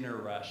 dinner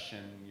rush,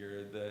 and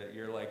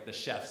you're like the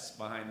chefs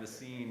behind the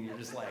scene. You're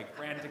just like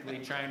frantically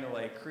trying to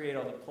like create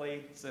all the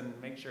plates and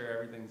make sure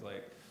everything's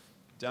like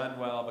done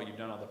well, but you've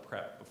done all the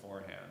prep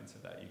beforehand so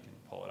that you can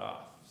pull it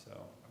off. So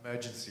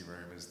emergency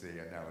room is the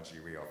analogy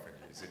we often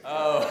use.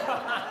 oh,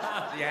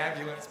 The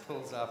ambulance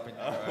pulls up and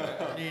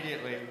you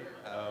immediately.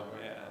 oh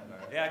man,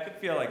 yeah, I could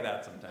feel like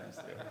that sometimes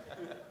too.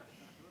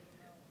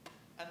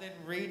 And then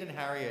Reed and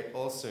Harriet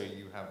also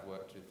you have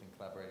worked with and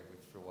collaborated with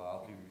for a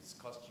while, whose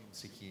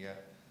costumes are here.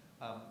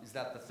 Is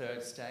that the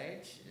third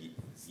stage?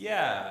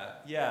 Yeah,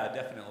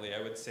 definitely.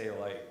 I would say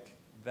like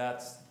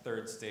that's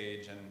third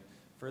stage, and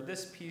for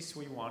this piece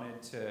we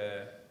wanted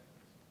to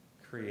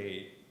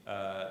create.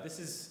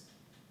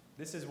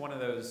 This is one of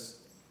those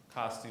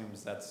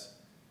costumes that's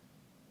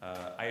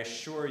I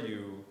assure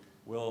you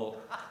will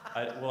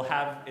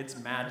have its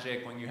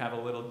magic when you have a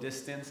little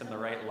distance and the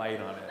right light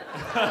on it.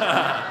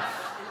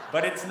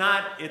 But it's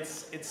not.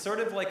 It's sort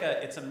of like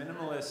it's a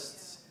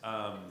minimalist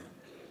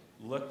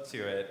look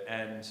to it,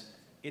 and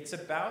it's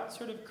about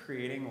sort of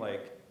creating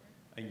like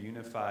a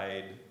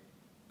unified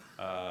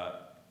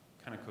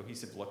kind of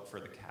cohesive look for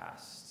the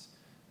cast.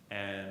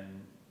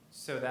 And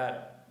so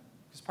that,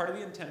 because part of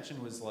the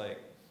intention was like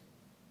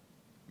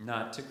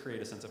not to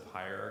create a sense of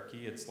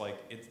hierarchy. It's like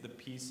the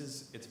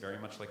pieces. It's very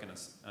much like an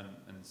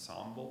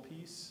ensemble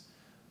piece,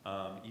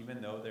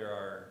 even though there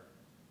are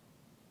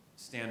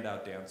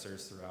standout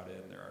dancers throughout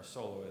it, and there are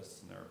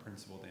soloists, and there are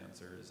principal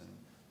dancers, and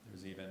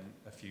there's even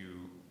a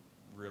few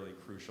really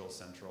crucial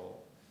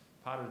central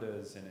pas de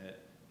deux in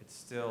it. It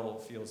still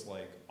feels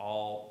like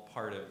all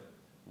part of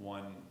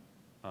one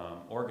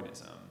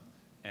organism.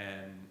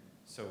 And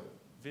so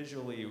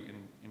visually,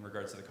 in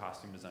regards to the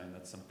costume design,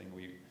 that's something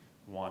we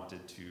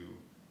wanted to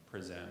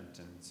present.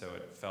 And so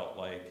it felt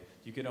like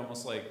you could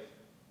almost like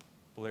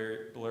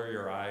blur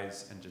your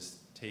eyes and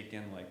just take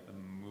in like the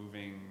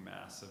moving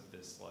mass of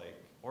this like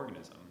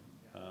organism.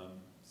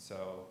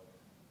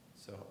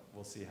 So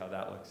we'll see how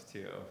that looks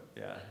too.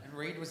 Yeah. And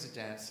Reed was a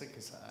dancer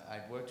because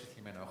I'd worked with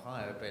him in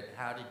Ohio. But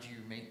how did you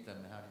meet them?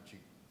 How did you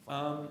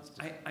find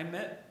them? I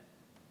met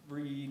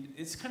Reed.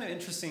 It's kind of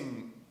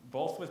interesting,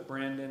 both with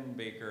Brandon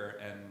Baker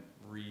and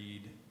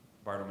Reed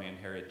Bartlemy and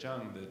Harriet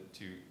Jung. The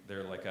two,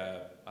 they're like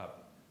a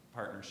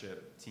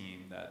partnership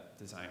team that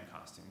design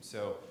costumes.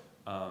 So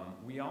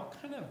we all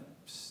kind of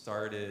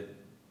started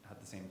at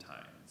the same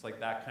time. It's like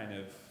that kind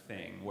of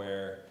thing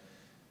where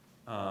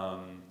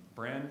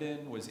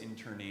Brandon was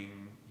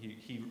interning.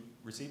 He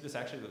received this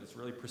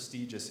really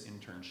prestigious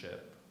internship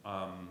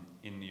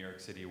in New York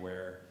City,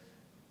 where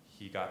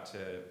he got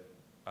to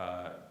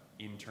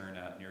intern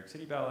at New York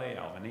City Ballet,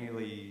 Alvin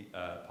Ailey,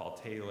 Paul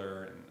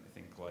Taylor, and I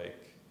think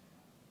like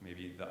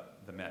maybe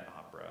the Met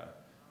Opera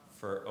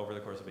for over the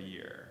course of a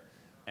year.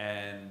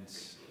 And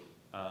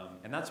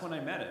that's when I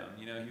met him.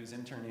 You know, he was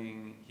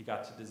interning. He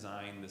got to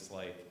design this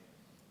like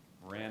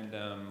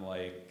random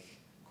like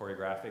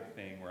choreographic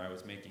thing where I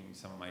was making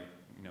some of my,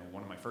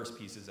 one of my first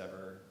pieces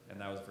ever, and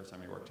that was the first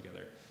time we worked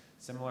together.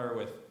 Similar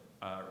with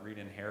Reed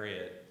and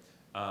Harriet,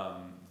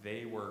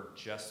 they were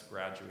just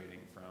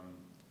graduating from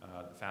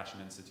the Fashion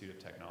Institute of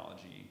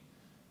Technology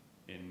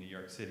in New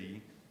York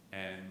City,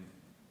 and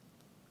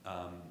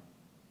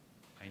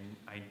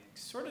I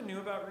sort of knew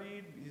about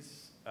Reed.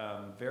 He's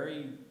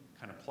very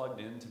kind of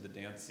plugged into the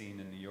dance scene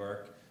in New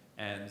York,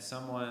 and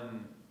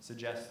someone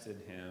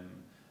suggested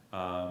him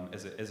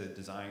as a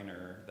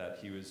designer that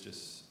he was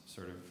just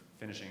sort of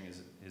finishing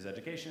his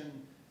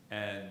education,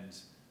 and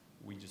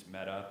we just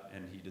met up,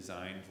 and he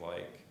designed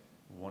like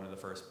one of the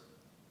first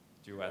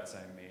duets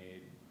I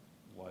made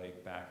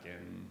like back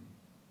in,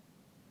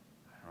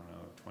 I don't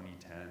know,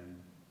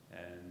 2010,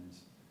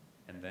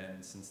 and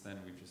then since then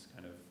we've just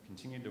kind of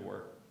continued to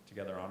work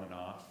together on and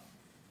off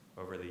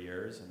over the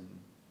years, and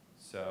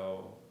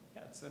so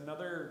yeah, it's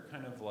another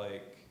kind of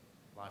like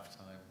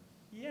Lifetime.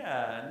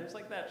 Yeah, and there's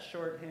like that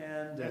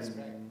shorthand, That's and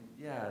great.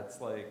 yeah,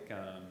 it's like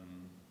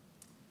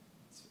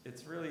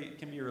it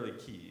can be really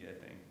key, I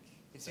think.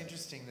 It's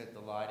interesting that the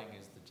lighting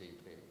is the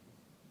GP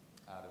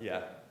out of Yeah.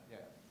 it. Yeah,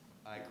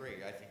 I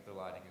agree. I think the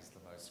lighting is the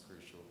most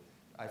crucial.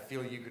 I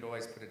feel you could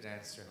always put a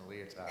dancer in a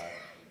leotard,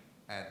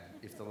 and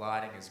if the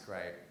lighting is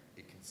great,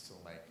 it can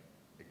still make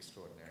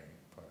extraordinary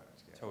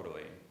product. Yeah.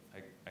 Totally,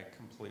 I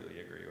completely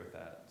agree with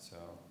that. So,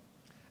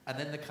 And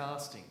then the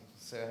casting.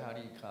 So how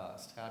do you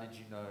cast? How did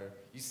you know?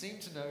 You seem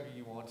to know who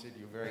you wanted.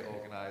 You're very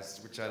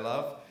organized, which I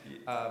love.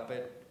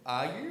 But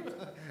are you?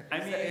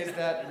 Is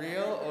that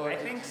real? Or I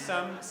think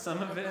some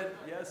of it,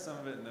 yes, some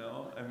of it,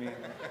 no. I mean,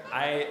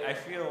 I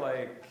feel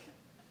like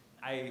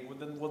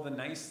the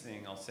nice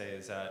thing I'll say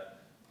is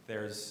that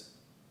there's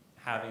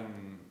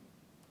having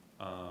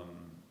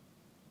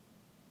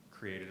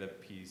created a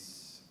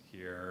piece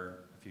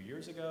here a few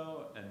years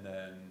ago, and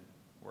then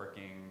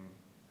working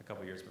a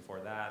couple years before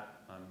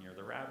that on Near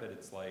the Rabbit,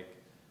 it's like,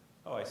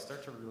 oh, I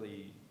start to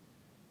really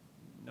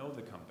know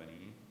the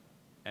company,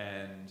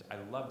 and I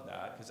love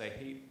that, because I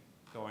hate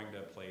going to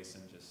a place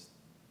and just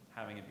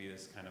having it be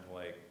this kind of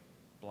like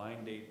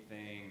blind date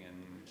thing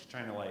and just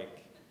trying to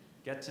like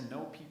get to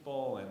know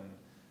people. And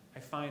I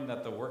find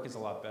that the work is a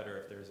lot better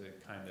if there's a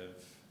kind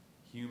of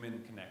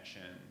human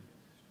connection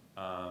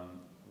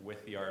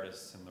with the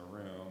artists in the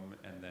room,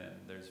 and then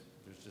there's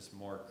just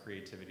more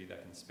creativity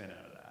that can spin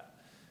out of that.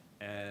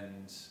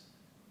 And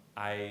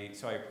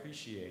so I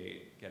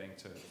appreciate getting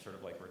to sort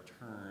of like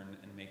return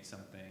and make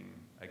something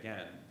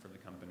again for the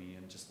company,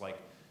 and just like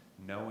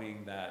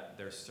knowing that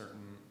there's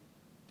certain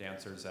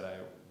dancers that I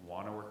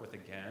want to work with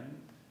again.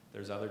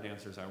 There's other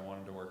dancers I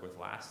wanted to work with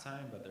last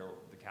time, but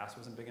the cast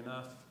wasn't big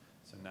enough,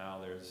 so now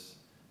there's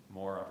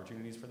more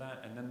opportunities for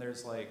that. And then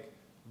there's like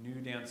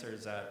new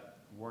dancers that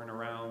weren't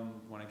around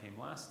when I came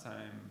last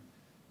time,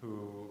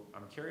 who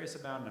I'm curious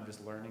about and I'm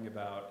just learning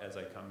about as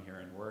I come here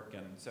and work.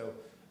 And so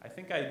I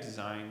think I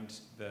designed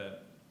the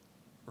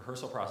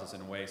rehearsal process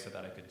in a way so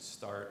that I could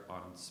start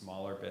on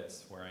smaller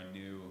bits where I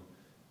knew,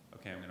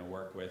 okay, I'm going to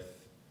work with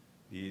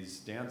these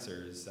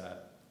dancers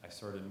that I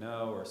sort of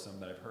know, or some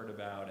that I've heard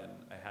about. And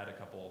I had a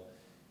couple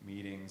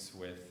meetings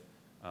with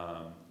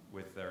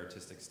the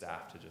artistic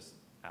staff to just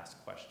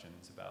ask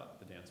questions about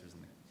the dancers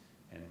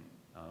and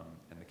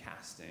the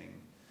casting.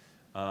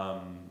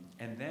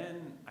 And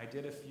then I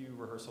did a few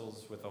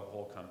rehearsals with the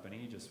whole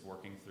company, just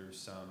working through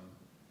some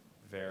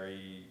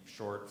very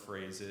short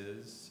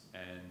phrases,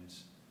 and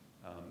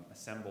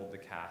assembled the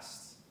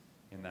cast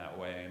in that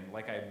way. And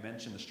like I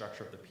mentioned, the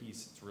structure of the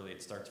piece,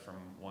 it starts from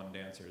one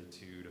dancer to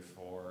 2 to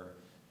 4,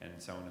 and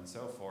so on and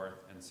so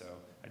forth. And so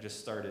I just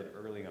started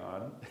early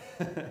on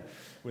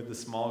with the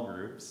small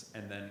groups,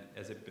 and then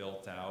as it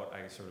built out,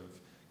 I sort of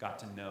got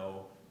to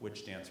know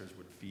which dancers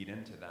would feed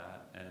into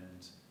that.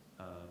 And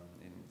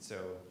so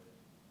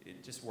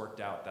it just worked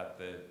out that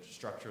the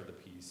structure of the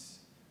piece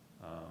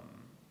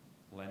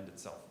lend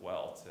itself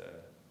well to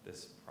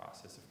this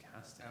process of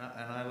casting.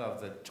 And I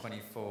love that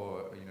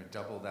 24,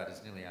 double that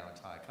is nearly our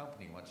entire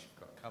company once you've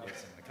got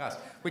covers in the cast,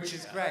 which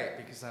is great,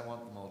 because I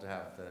want them all to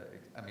have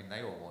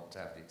they all want to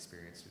have the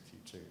experience with you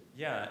too.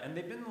 Yeah, and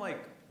they've been like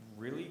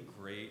really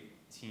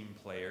great team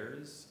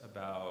players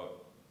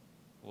about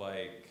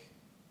like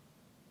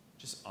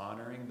just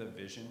honoring the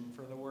vision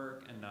for the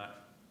work, and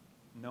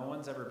no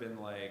one's ever been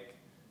like,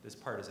 this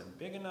part isn't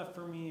big enough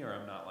for me, or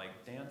I'm not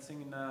like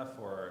dancing enough,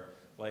 or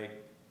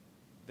like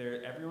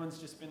everyone's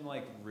just been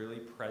like really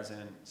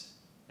present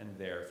and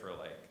there for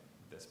like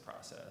this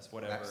process,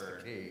 whatever. That's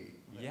the key.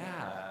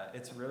 Yeah,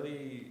 it's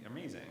really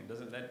amazing.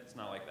 It's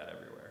not like that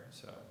everywhere,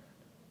 so.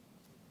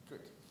 Good.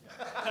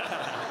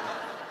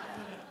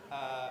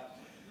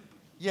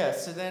 Yeah,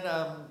 so then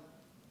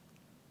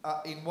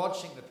in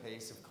watching the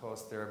piece, of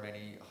course, there are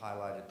many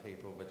highlighted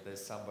people, but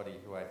there's somebody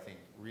who I think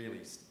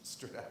really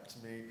stood out to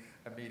me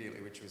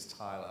immediately, which was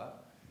Tyler.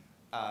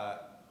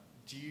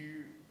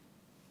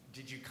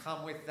 Did you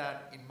come with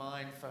that in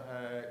mind for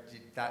her?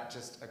 Did that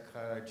just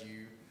occur?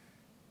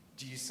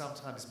 Do you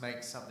sometimes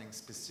make something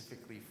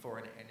specifically for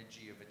an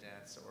energy of a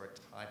dancer or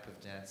a type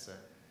of dancer?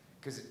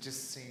 Because it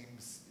just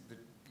seems that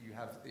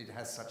it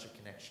has such a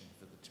connection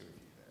for the two of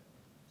you there.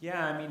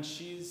 Yeah, I mean,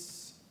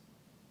 she's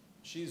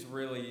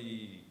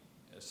really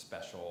a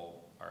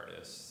special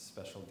artist,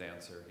 special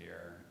dancer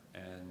here,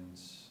 and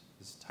this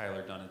is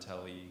Tyler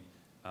Donatelli,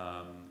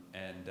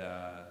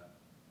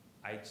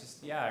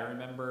 I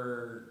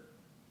remember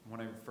when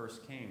I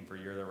first came for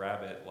Year of the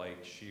Rabbit,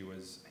 like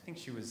I think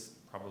she was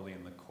probably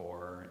in the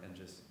core, and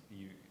just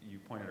you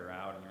pointed her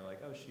out, and you're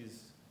like, oh,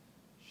 she's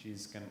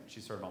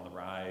sort of on the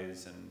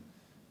rise, and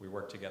we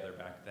worked together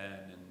back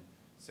then. And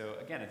so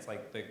again, it's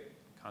like the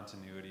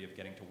continuity of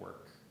getting to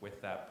work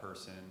with that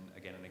person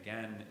again and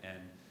again,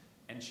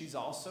 and she's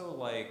also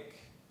like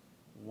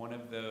one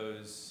of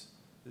those,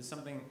 this is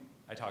something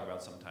I talk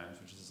about sometimes,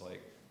 which is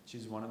like,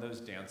 she's one of those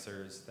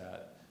dancers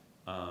that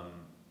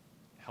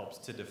helps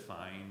to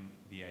define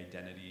the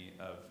identity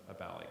of a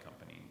ballet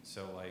company.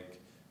 So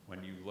like,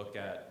 when you look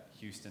at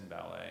Houston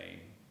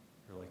Ballet,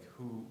 you're like,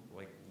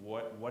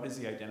 what is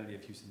the identity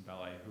of Houston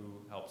Ballet?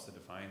 Who helps to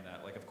define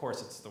that? Like, of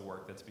course, it's the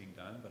work that's being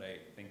done, but I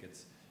think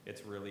it's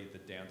really the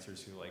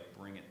dancers who like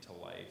bring it to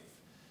life,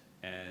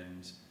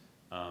 and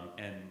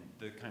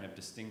the kind of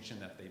distinction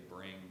that they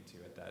bring to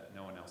it that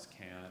no one else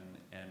can.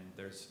 And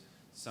there's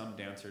some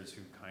dancers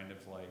who kind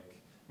of like,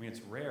 I mean,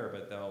 it's rare,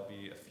 but there'll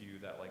be a few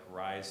that like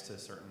rise to a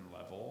certain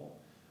level,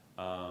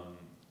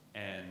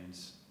 and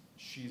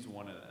she's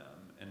one of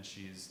them. And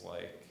she's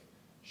like,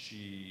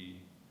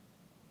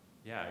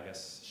 I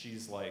guess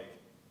she's like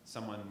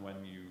someone,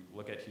 when you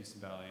look at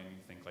Houston Ballet and you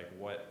think like,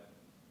 what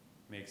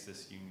makes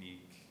this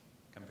unique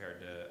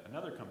compared to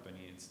another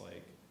company? It's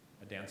like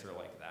a dancer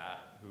like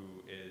that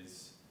who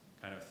is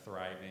kind of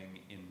thriving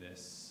in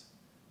this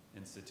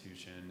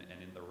institution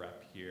and in the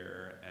rep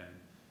here and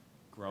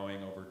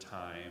growing over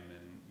time,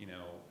 and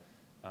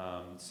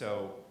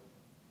so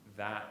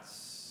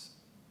that's,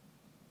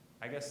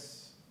 I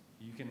guess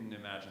you can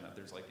imagine that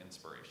there's like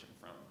inspiration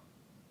from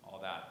all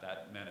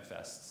that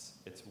manifests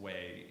its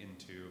way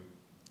into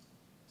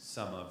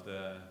some of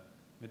the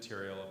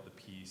material of the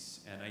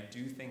piece. And I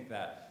do think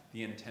that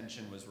the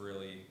intention was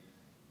really,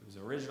 it was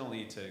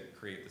originally to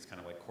create this kind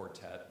of like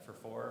quartet for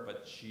 4,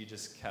 but she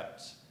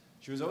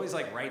was always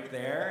like right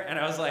there, and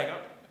I was like,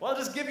 well, I'll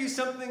just give you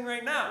something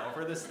right now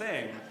for this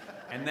thing.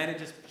 And then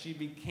she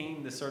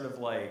became this sort of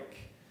like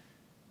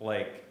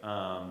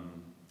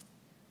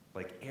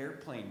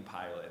airplane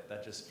pilot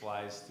that just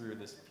flies through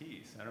this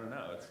piece. I don't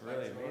know, it's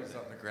really amazing.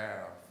 On the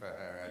ground for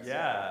her.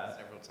 Yeah.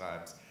 Several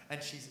times.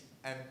 And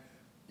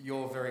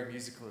you're very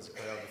musical as a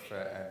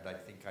choreographer, and I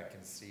think I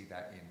can see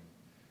that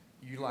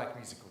you like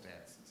musical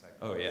dances.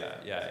 Oh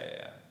yeah.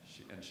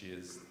 She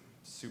is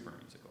super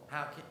musical.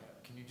 How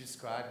can you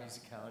describe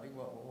musicality?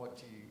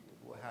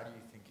 How do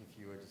you think if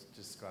you were to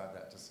describe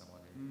that to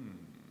someone who...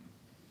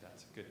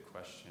 That's a good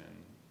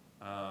question.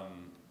 I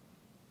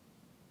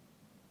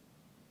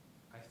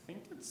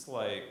think it's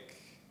like,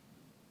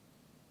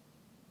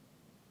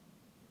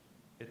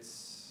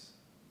 it's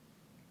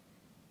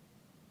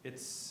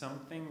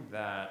something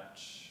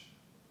that,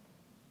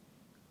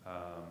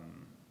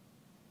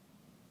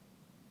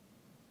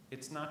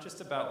 it's not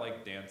just about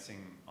like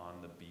dancing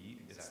on the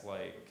beat. Exactly. It's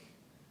like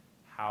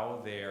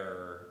how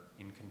they're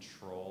in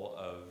control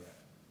of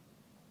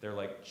their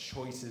like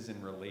choices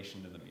in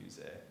relation to the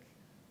music.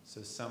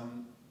 So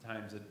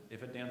sometimes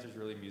if a dancer's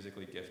really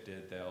musically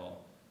gifted, they'll,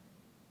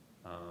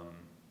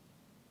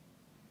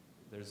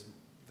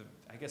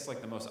 I guess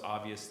like the most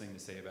obvious thing to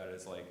say about it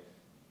is like,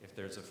 if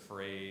there's a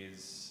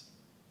phrase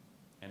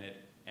and it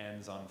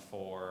ends on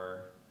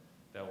 4,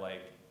 they'll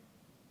like,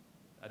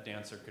 a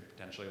dancer could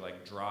potentially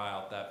like draw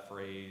out that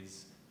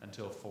phrase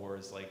until 4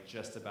 is like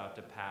just about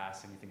to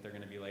pass and you think they're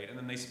gonna be late, and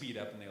then they speed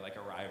up and they like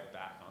arrive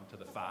back onto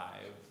the 5.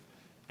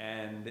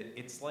 And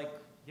it's like,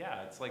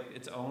 yeah, it's like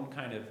its own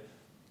kind of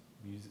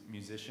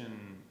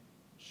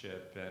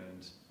musicianship,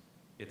 and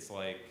it's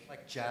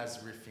like jazz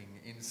riffing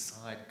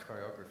inside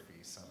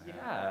choreography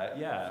somehow.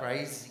 Yeah.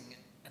 Phrasing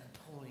and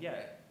pulling. Yeah,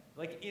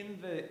 like in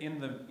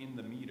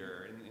the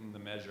meter, in the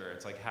measure,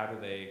 it's like how do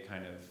they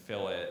kind of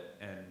fill it,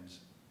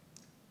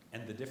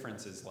 and the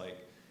difference is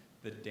like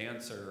the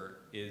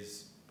dancer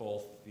is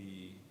both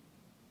the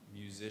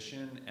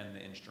musician and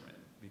the instrument,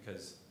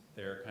 because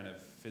their kind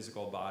of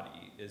physical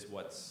body is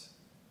what's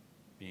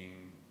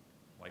being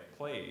like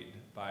played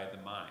by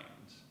the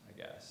mind, I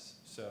guess.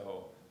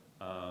 So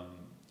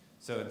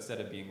so instead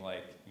of being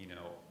like, you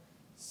know,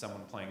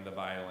 someone playing the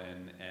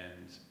violin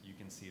and you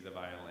can see the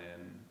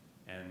violin,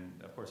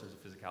 and of course there's a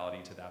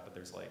physicality to that, but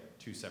there's like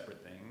 2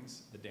 separate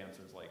things. The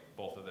dancer's like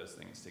both of those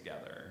things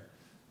together.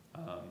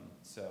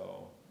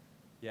 So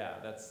yeah,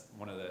 that's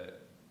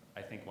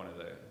I think one of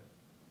the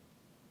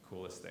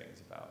coolest things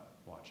about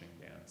watching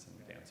dance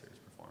and dancers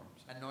perform.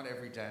 And not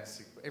every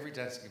dancer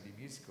can be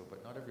musical,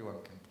 but not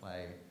everyone can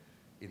play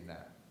in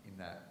that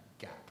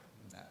gap,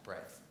 in that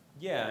breath.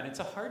 Yeah, and it's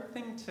a hard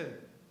thing to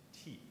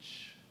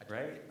teach,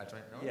 right? I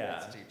don't know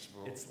if it's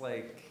teachable. It's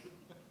like,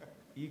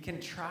 you can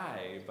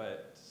try,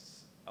 but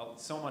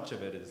so much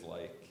of it is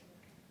like,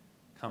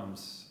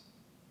 comes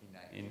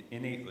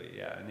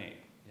innately,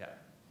 innate,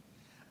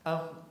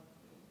 yeah.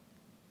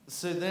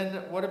 So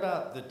then, what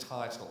about the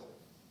title?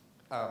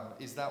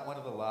 Is that one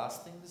of the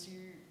last things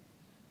you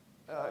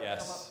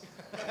yes.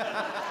 come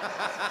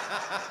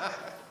up?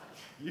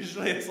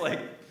 Usually it's like,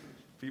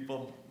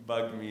 people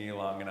bug me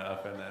long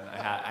enough, and then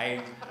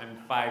I'm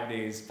 5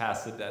 days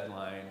past the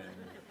deadline,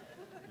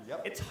 and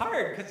yep. It's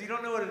hard because you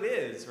don't know what it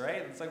is,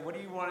 right? It's like, what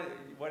do you want?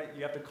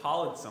 You have to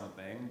call it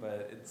something,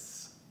 but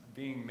it's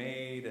being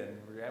made, and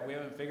we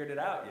haven't figured it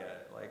out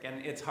yet. Like,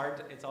 and it's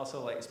hard. It's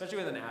also like, especially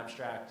with an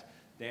abstract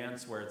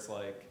dance, where it's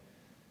like,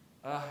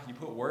 you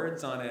put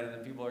words on it, and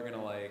then people are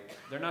gonna like,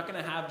 they're not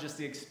gonna have just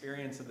the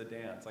experience of the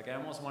dance. Like, I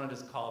almost want to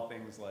just call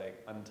things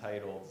like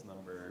Untitled's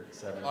number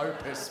 7.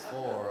 Opus 4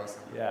 or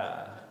something.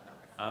 Yeah.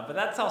 But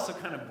that's also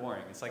kind of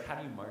boring. It's like, how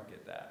do you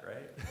market that,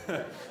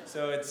 right?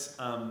 So it's,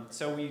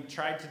 so we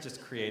tried to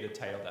just create a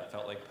title that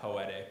felt like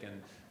poetic,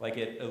 and like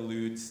it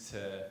alludes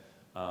to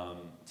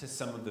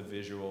some of the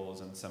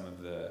visuals and some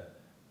of the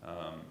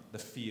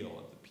feel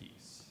of the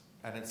piece.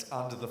 And it's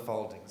Under the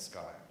Folding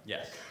Sky.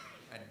 Yes.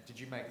 And did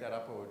you make that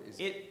up, or is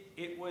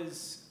it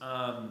was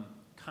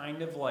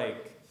kind of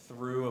like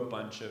through a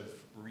bunch of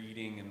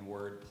reading and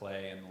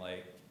wordplay and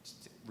like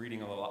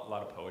reading a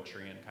lot of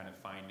poetry and kind of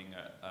finding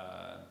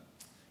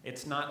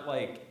it's not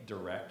like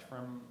direct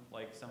from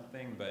like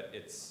something, but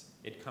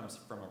it comes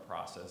from a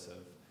process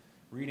of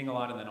reading a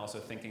lot and then also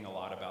thinking a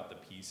lot about the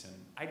piece. And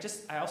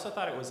I also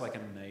thought it was like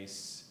a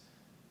nice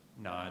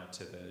nod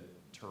to the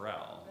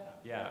Turrell.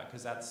 Yeah,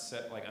 because that's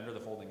like Under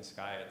the Folding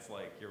Sky. It's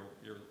like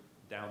you're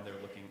down there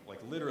looking, like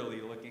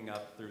literally looking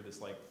up through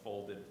this like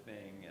folded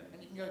thing.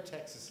 And you can go to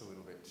Texas a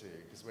little bit too,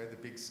 because we're the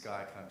big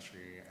sky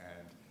country,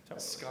 and the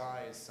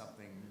sky is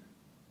something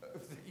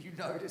that you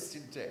noticed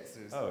in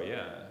Texas. Oh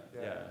yeah.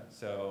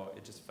 So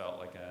it just felt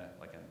like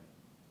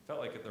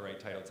the right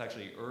title. It's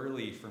actually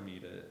early for me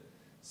to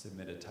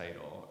submit a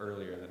title,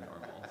 earlier than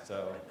normal.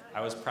 So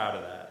I was proud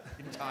of that.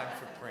 In time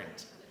for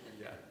print.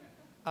 Yeah.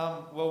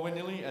 Well, we're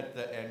nearly at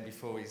the end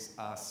before we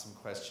ask some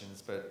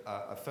questions, but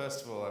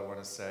first of all, I want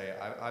to say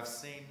I've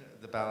seen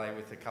the ballet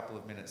with a couple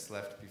of minutes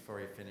left before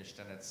he finished,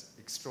 and it's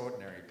an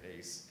extraordinary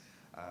piece.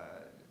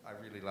 I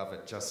really love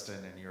it,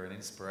 Justin, and you're an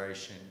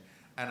inspiration.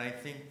 And I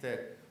think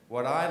that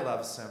what I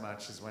love so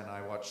much is when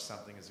I watch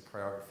something as a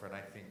choreographer and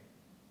I think,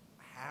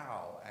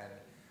 how?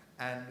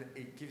 And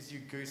it gives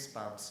you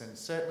goosebumps. And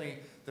certainly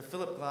the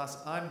Philip Glass,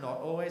 I'm not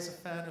always a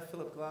fan of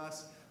Philip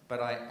Glass, but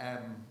I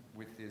am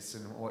with this,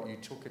 and what you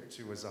took it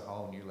to was a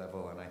whole new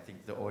level, and I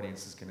think the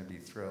audience is going to be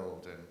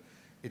thrilled. And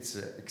it's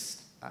an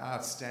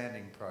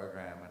outstanding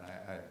program, and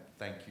I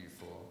thank you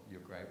for your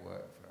great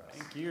work for us.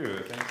 Thank you.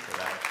 Thanks for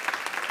that.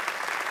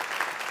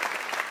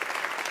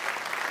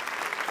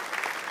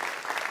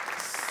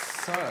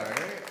 So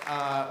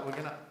we're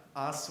going to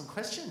ask some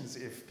questions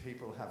if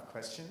people have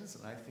questions,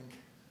 and I think,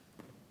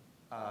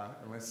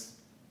 unless,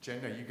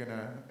 Jen, do you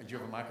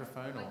have a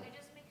microphone? Or? I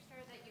just make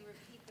sure that you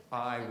repeat the question.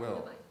 I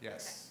will, into the mic.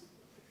 yes. Okay.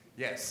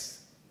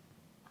 Yes.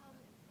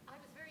 I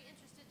was very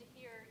interested to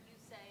hear you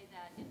say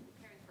that in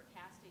preparing for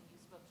casting, you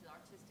spoke to the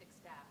artistic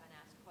staff and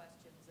asked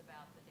questions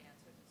about the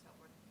dancers and so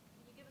forth.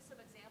 Can you give us some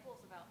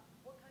examples about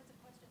what kinds of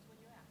questions would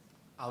you ask?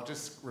 I'll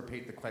just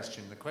repeat the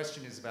question. The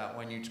question is about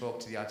when you talk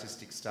to the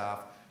artistic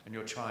staff and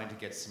you're trying to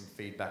get some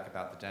feedback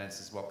about the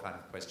dancers, what kind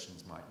of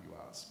questions might you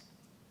ask?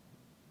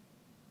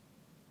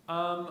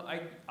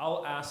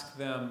 I'll ask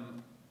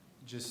them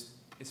just,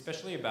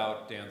 especially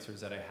about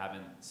dancers that I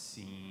haven't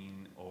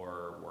seen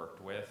or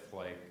worked with,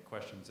 like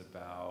questions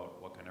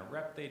about what kind of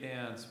rep they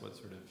dance, what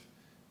sort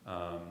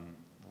of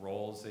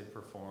roles they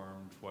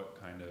performed, what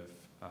kind of,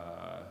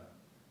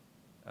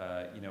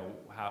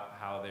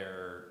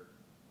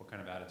 what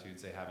kind of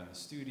attitudes they have in the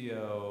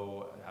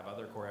studio, have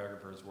other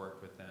choreographers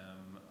worked with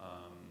them,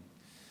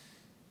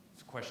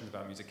 questions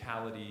about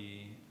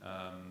musicality.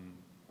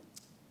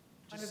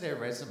 Kind of their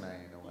resume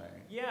in a way.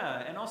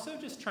 Yeah, and also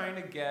just trying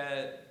to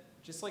get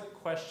just like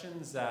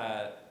questions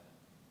that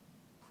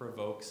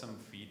provoke some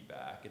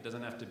feedback. It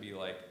doesn't have to be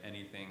like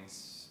anything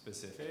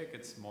specific.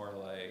 It's more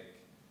like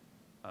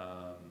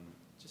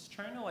just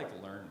trying to like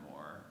learn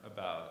more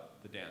about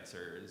the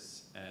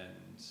dancers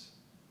and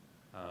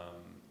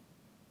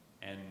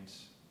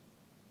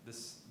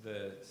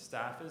the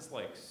staff is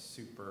like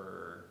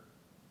super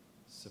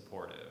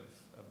supportive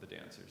of the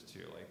dancers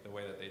too. Like the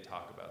way that they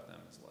talk about them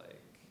is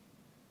like,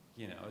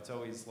 you know, it's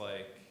always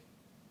like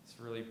this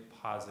really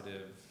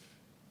positive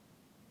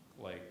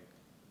like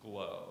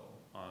glow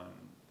on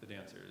the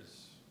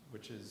dancers,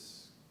 which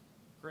is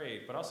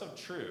great, but also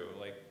true.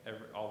 Like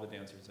all the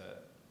dancers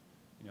that,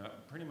 you know,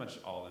 pretty much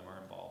all of them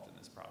are involved in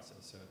this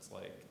process. So it's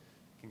like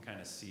you can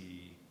kind of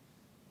see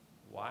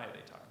why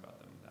they talk about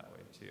them that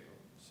way too.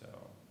 So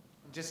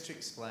just to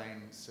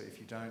explain, so if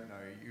you don't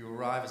know, you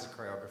arrive as a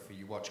choreographer,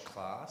 you watch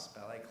class,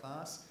 ballet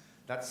class.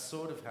 That's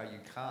sort of how you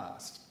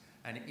cast.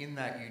 And in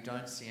that, you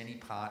don't see any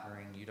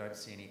partnering, you don't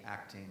see any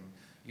acting,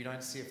 you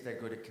don't see if they're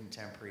good at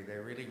contemporary.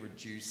 They're really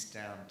reduced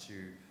down to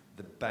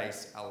the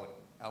base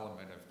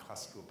element of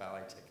classical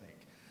ballet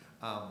technique.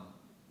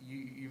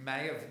 You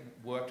may have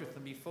worked with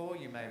them before,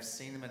 you may have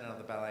seen them in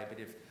another ballet, but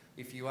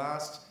if you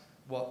asked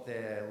what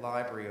their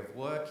library of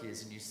work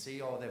is and you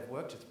see, oh, they've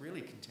worked with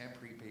really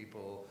contemporary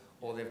people,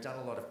 or they've done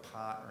a lot of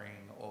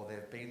partnering, or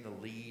they've been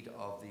the lead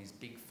of these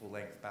big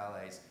full-length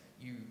ballets,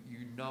 you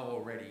know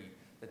already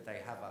that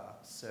they have a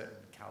certain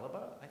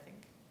caliber, I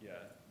think. yeah.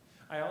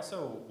 I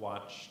also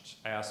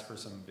I asked for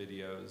some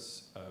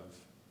videos of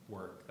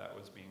work that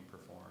was being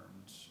performed.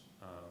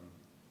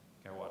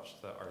 I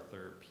watched the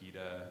Arthur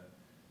Pita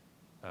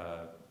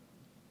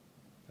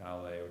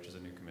ballet, which is a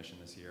new commission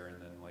this year,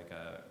 and then like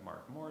a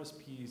Mark Morris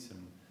piece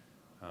and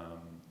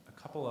a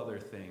couple other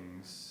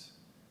things.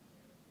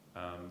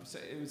 So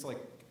it was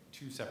like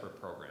 2 separate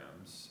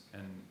programs,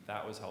 and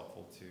that was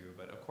helpful too.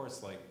 But of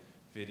course, like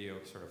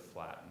video sort of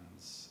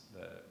flattens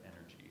the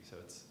energy, so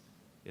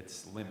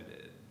it's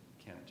limited.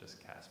 You can't just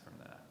cast from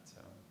that.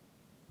 So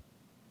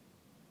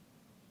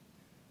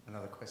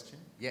Another question?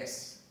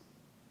 Yes.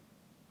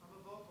 I'm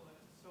a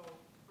vocalist, so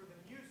for the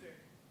music,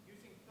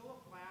 using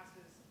Philip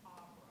Glass's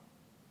opera,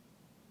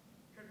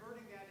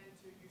 converting that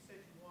into, you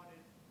said you wanted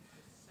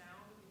the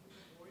sound of the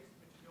human voice,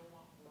 but you don't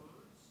want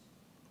words.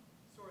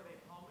 So are they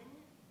humming?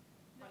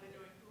 Are they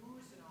doing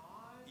oohs and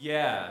ahs?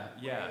 yeah.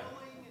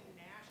 Wailing and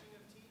gnashing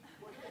of teeth?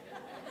 What are they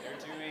doing?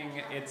 They're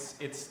doing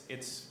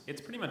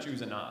it's pretty much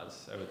oohs and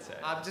ahs, I would say.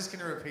 I'm just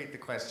going to repeat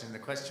the question. The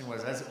question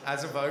was,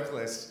 as a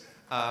vocalist,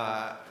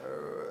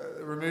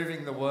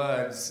 removing the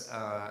words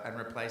and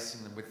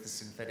replacing them with the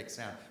synthetic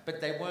sound.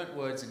 But they weren't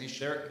words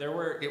initially.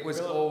 It was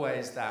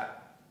always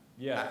that.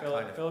 Yeah,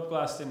 that Philip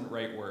Glass didn't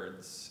write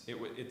words.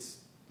 It's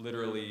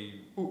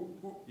literally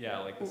yeah,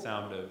 like the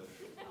sound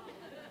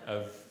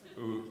of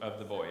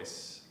the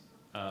voice.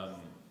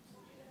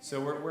 So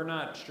we're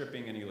not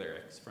stripping any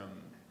lyrics from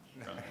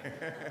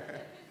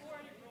Before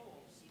any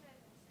roles,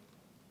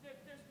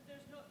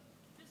 there's no,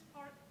 this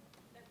part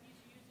that he's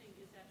using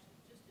is actually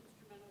just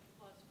instrumental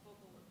plus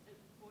vocal, and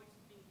voice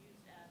being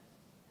used as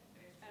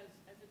an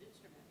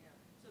instrument. Yeah.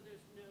 So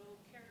there's no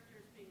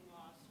characters being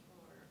lost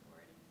or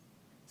anything.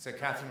 So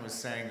Catherine was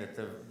saying that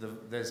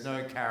there's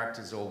no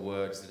characters or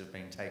words that have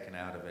been taken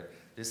out of it.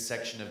 This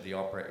section of the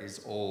opera is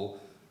all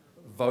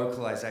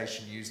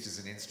vocalization used as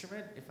an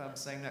instrument, if I'm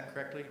saying that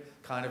correctly,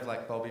 kind of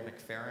like Bobby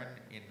McFerrin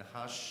in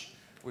Hush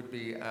would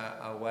be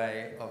a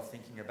way of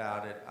thinking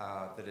about it,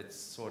 that it's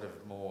sort of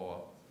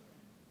more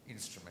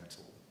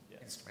instrumental. Yeah.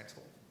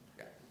 Instrumental,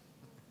 yeah.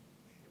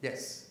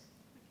 Yes?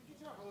 Could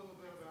you talk a little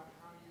bit about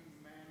how you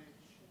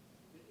manage,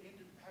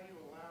 how you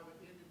allow the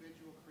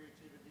individual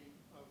creativity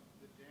of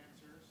the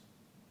dancers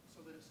so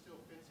that it still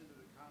fits into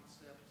the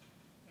concept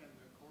and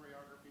the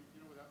choreography,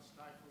 without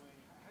stifling?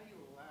 How do you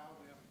allow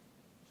them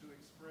to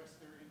express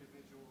their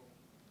individual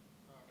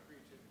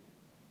creativity?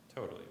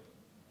 Totally.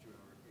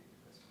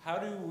 How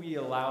do we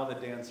allow the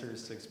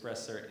dancers to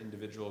express their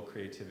individual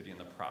creativity in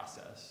the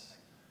process?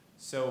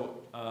 So,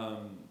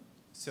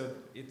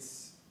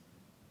 it's,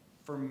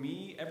 for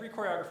me, every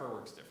choreographer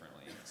works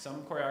differently.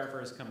 Some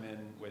choreographers come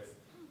in with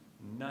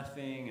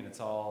nothing and it's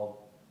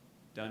all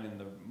done in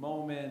the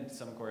moment.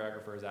 Some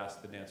choreographers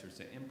ask the dancers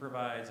to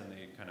improvise and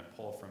they kind of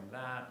pull from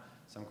that.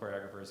 Some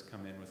choreographers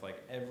come in with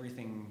like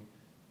everything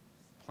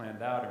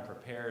planned out and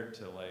prepared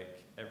to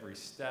like every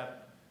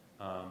step.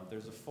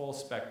 There's a full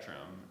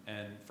spectrum,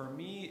 and for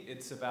me,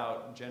 it's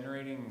about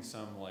generating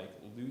some like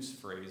loose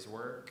phrase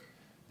work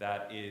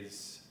that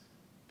is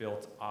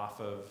built off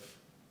of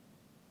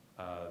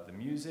the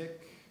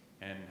music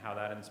and how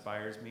that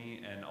inspires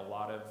me, and a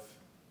lot of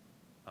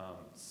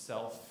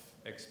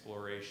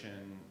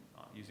self-exploration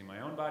using my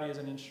own body as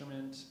an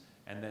instrument,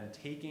 and then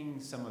taking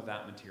some of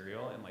that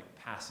material and like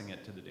passing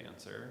it to the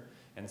dancer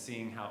and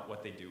seeing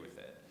what they do with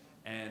it.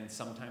 And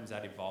sometimes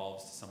that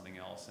evolves to something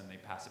else and they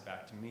pass it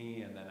back to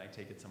me and then I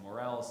take it somewhere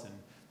else, and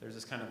there's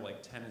this kind of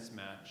like tennis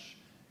match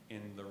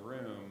in the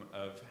room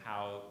of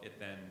how it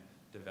then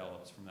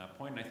develops from that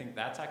point. And I think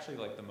that's actually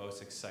like the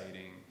most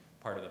exciting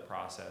part of the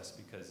process,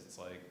 because it's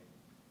like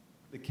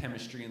the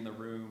chemistry in the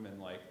room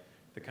and like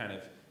the kind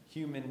of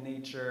human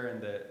nature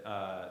and the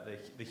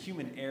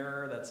human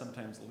error that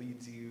sometimes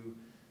leads you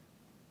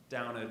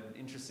down an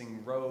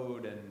interesting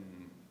road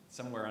and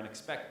somewhere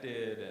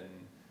unexpected,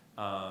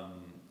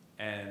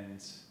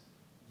 and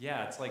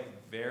yeah, it's like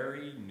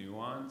very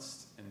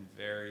nuanced and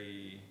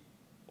very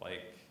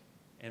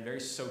very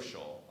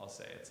social, I'll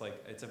say.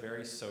 It's a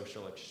very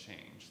social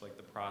exchange. Like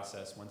the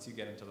process, once you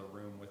get into the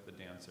room with the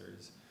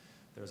dancers,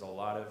 there's a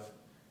lot of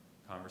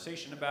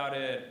conversation about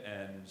it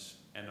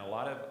and a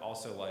lot of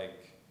also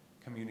like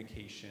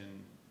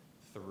communication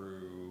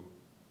through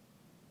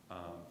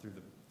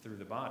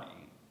the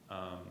body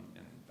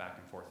and back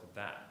and forth with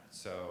that.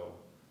 So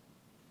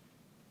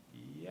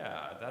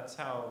yeah, that's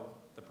how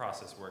the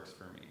process works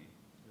for me,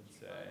 I'd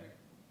say.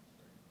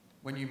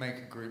 When you make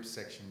a group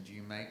section, do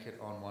you make it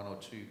on one or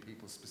two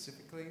people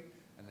specifically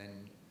and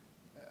then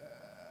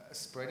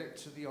spread it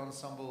to the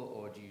ensemble,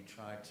 or do you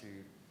try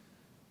to,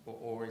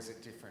 or is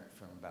it different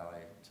from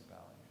ballet to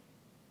ballet?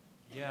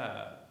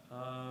 Yeah.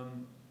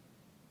 Trying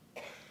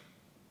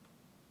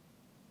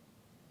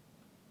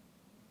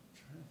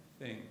to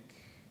think.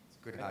 It's a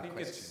good hard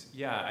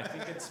question. I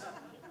think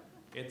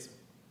it's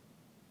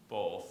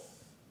both.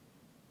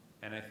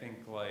 And I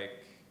think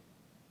like,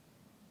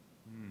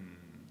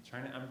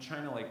 I'm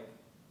trying to like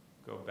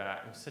go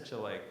back. It was such a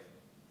like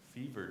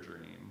fever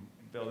dream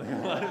building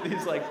a lot of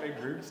these like big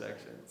group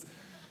sections.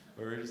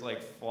 Where we're just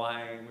like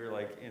flying. We were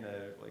like in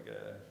a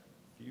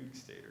fugue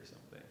state or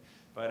something.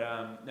 But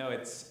no,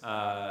 it's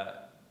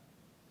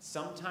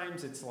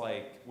sometimes it's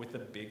like with the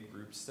big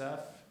group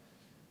stuff,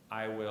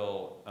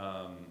 I'll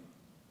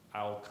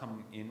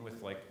come in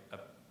with like a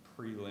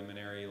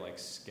preliminary like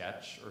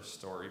sketch or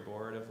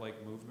storyboard of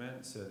like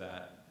movement so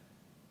that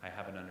I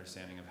have an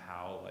understanding of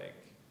how like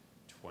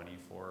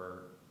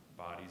 24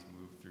 bodies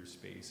move through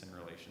space in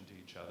relation to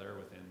each other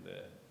within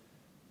the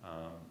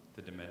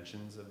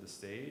dimensions of the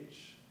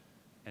stage.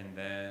 And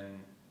then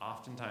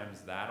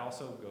oftentimes that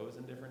also goes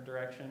in different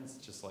directions.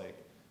 It's just like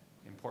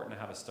important to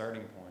have a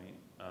starting point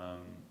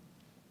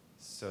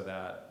so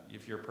that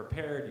if you're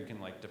prepared, you can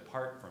like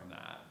depart from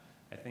that.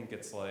 I think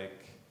it's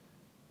like,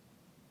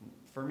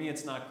 for me,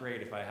 it's not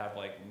great if I have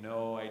like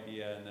no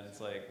idea and then it's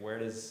like, where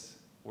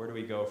do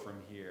we go from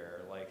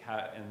here? Like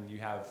how, and you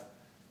have,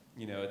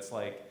 it's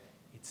like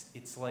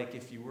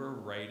if you were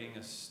writing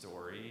a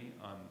story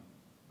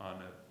on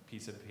a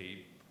piece of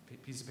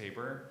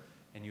paper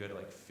and you had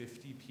like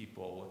 50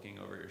 people looking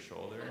over your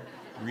shoulder,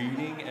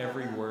 reading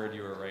every word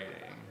you were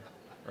writing,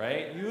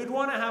 right? You would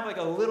want to have like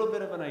a little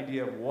bit of an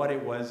idea of what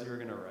it was you were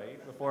gonna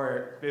write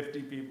before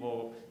 50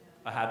 people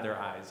had their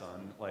eyes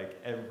on like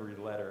every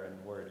letter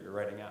and word you're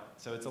writing out.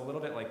 So it's a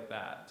little bit like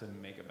that to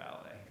make a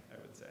ballet, I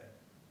would say.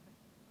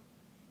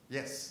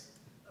 Yes.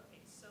 Okay,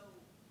 so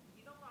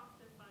you don't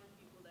often find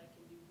people that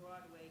can do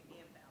Broadway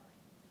and ballet.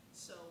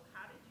 So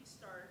how did you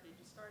start? Did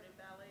you start in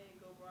ballet and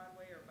go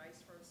Broadway or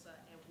vice versa?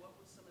 And what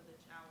were some of the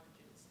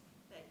challenges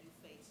that you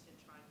faced in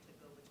trying to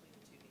go between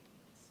the two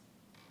mediums?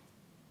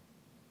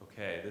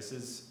 Okay, this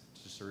is,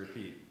 just to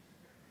repeat,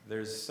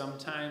 there's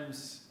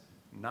sometimes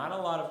not a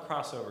lot of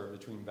crossover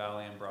between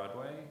ballet and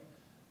Broadway.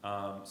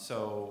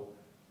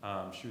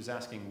 She was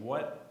asking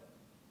what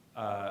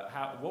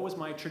was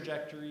my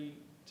trajectory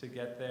to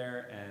get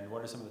there and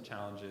what are some of the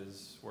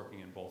challenges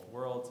working in both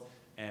worlds.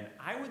 And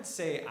I would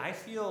say I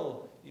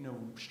feel,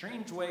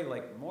 strange way,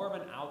 like more of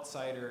an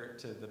outsider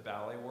to the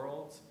ballet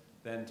world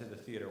than to the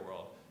theater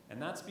world. And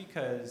that's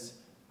because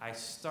I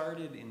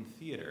started in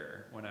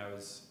theater when I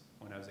was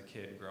a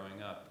kid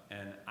growing up.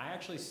 And I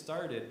actually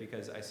started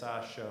because I saw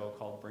a show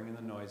called Bringing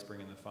the Noise,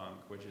 Bringing the Funk,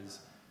 which is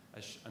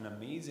an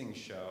amazing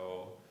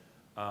show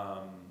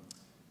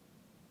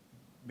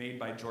made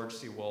by George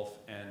C. Wolfe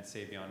and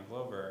Savion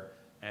Glover.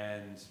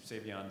 And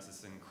Savion's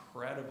this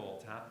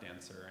incredible tap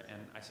dancer. And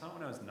I saw it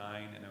when I was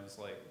 9, and I was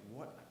like,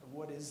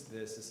 what is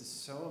this? This is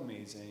so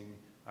amazing.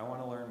 I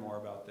want to learn more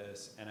about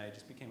this. And I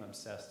just became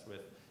obsessed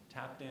with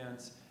tap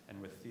dance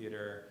and with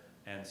theater.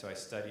 And so I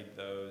studied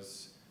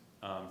those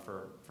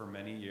for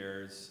many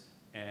years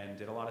and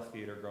did a lot of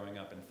theater growing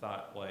up and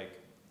thought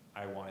like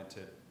I wanted to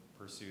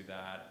pursue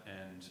that.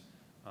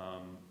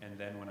 And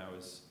then when I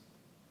was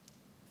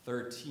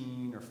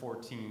 13 or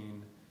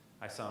 14,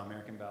 I saw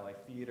American Ballet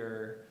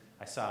Theater.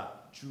 I saw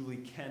Julie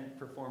Kent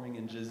performing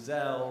in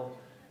Giselle,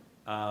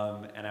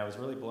 and I was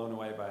really blown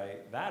away by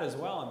that as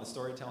well, and the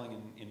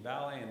storytelling in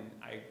ballet. And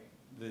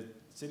the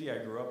city I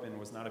grew up in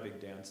was not a big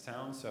dance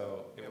town,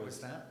 so Where was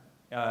that?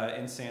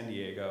 in San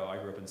Diego. I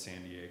grew up in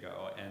San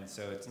Diego, and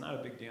so it's not a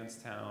big dance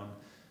town.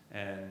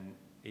 And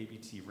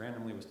ABT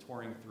randomly was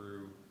touring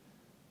through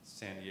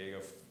San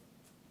Diego,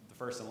 the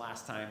first and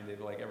last time they'd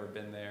ever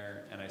been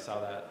there, and I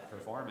saw that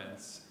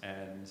performance,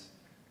 and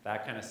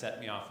that kind of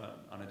set me off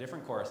on a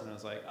different course. And I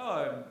was like, oh,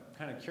 I'm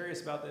kind of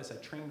curious about this. I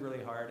trained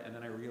really hard, and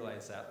then I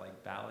realized that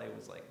ballet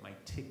was my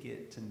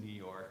ticket to New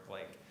York,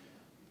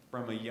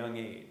 from a young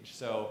age.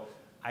 So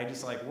I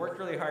just worked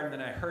really hard, and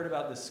then I heard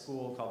about this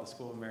school called the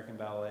School of American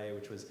Ballet,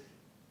 which was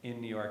in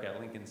New York at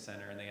Lincoln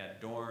Center, and they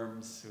had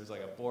dorms. It was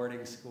like a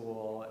boarding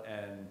school,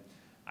 and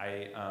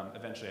I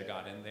eventually I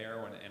got in there,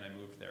 and I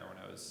moved there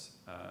when I was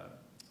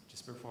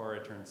just before I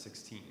turned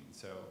 16.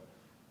 So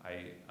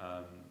I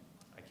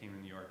came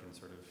to New York and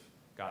sort of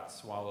got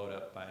swallowed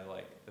up by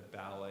the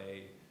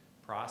ballet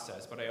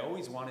process, but I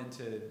always wanted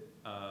to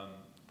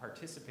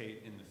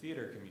participate in the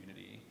theater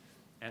community.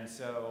 And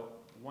so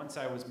once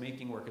I was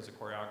making work as a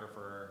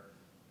choreographer,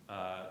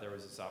 there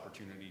was this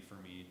opportunity for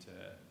me to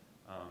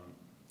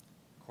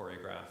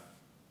choreograph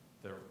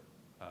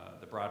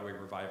the Broadway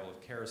revival of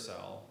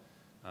Carousel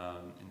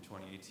in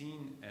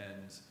 2018,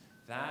 and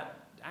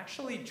that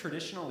actually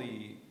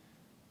traditionally,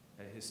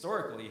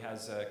 historically,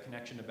 has a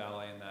connection to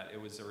ballet in that it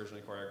was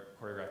originally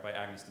choreographed by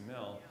Agnes de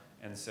Mille,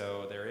 and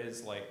so there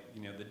is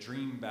the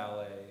dream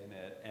ballet in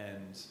it,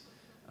 and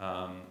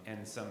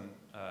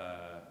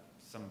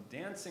some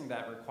dancing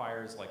that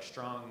requires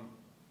strong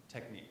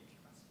technique,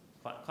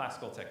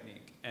 classical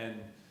technique,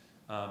 and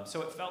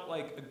so it felt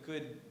like a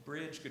good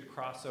bridge, good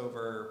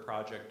crossover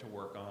project to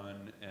work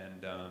on,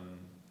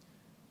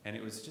 and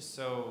it was just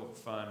so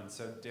fun and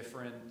so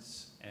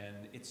different,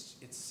 and it's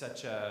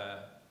such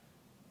a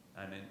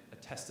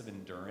test of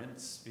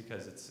endurance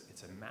because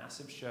it's a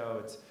massive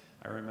show.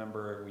 I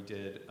remember we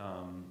did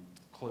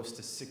close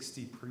to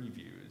 60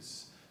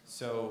 previews,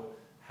 so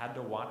had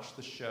to watch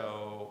the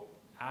show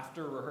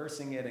after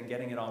rehearsing it and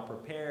getting it all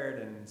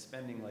prepared and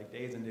spending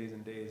days and days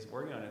and days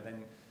working on it.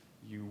 Then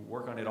you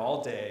work on it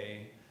all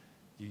day.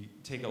 You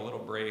take a little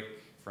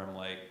break from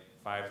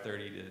 5:30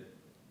 to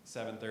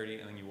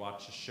 7:30, and then you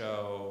watch the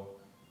show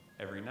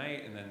every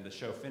night, and then the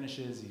show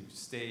finishes, you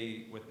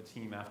stay with the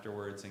team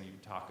afterwards, and you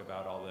talk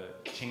about all the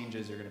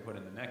changes you're going to put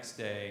in the next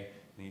day,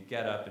 and you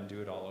get up and do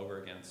it all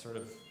over again. It's sort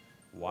of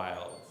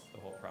wild,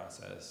 the whole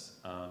process.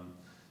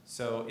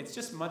 So it's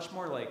just much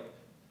more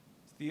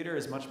theater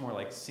is much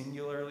more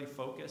singularly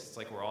focused.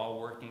 It's we're all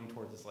working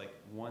towards this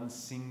one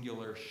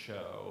singular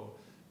show,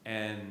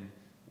 and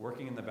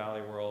working in the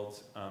ballet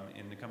world,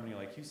 in a company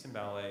like Houston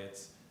Ballet,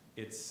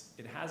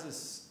 it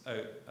has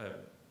a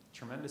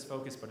tremendous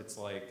focus, but it's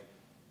we're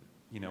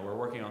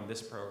working on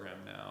this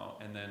program now,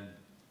 and then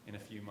in a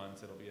few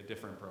months it'll be a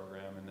different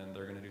program, and then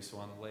they're going to do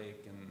Swan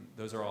Lake, and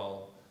those are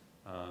all.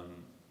 I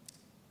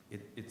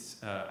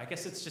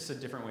guess it's just a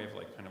different way of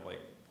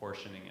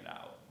portioning it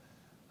out.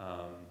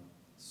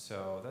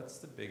 So that's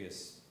the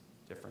biggest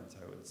difference,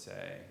 I would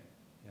say.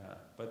 Yeah,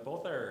 but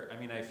both are.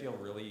 I feel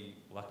really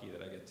lucky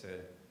that I get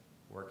to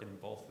work in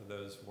both of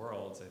those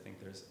worlds. I think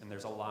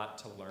there's a lot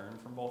to learn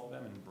from both of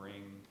them and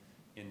bring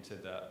into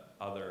the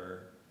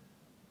other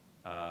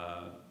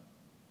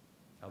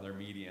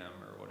medium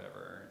or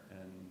whatever.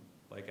 And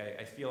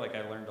I feel like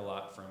I learned a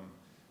lot from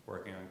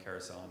working on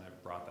Carousel, and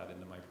I've brought that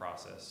into my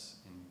process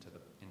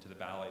into the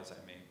ballets I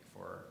make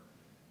for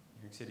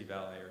New York City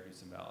Ballet or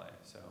Houston Ballet.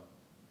 So,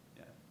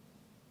 yeah.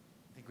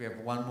 I think we have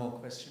one more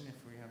question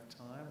if we have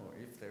time, or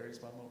if there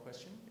is one more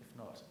question. If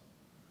not,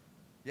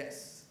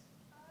 yes.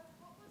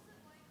 What was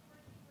it like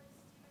working with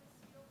Steven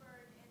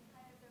Spielburg in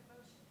kind of the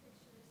motion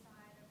picture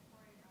side of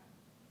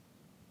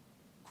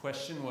choreography?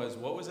 Question was,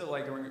 what was it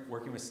like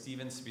working with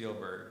Steven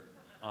Spielburg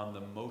on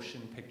the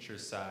motion picture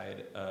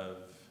side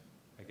of,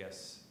 I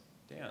guess,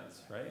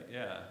 dance, right?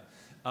 Yeah.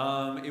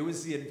 It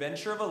was the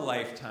adventure of a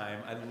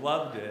lifetime. I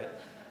loved it.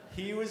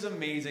 He was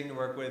amazing to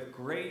work with.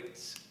 Great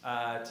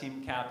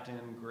team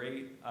captain,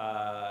 great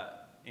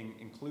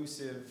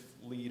inclusive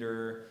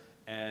leader,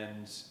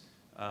 and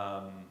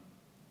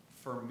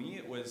for me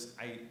it was,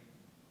 I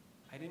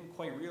didn't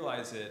quite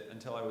realize it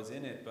until I was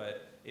in it,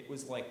 but it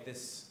was like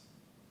this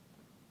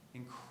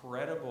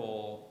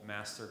incredible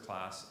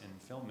masterclass in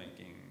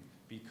filmmaking,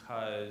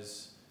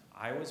 because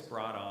I was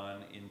brought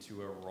on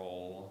into a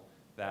role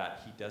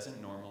that he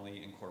doesn't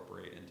normally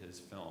incorporate into his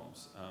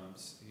films.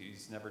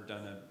 He's never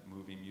done a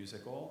movie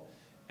musical,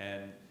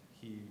 and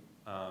he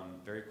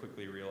very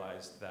quickly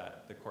realized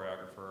that the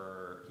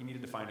choreographer, he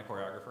needed to find a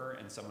choreographer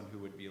and someone who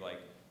would be like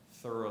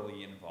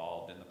thoroughly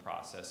involved in the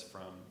process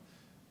from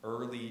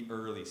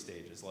early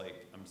stages,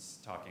 like I'm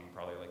talking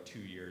probably like 2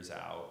 years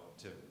out,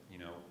 to, you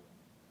know,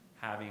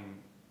 having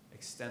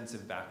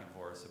extensive back and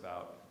forth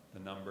about the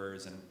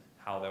numbers and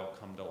how they'll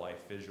come to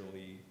life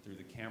visually through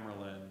the camera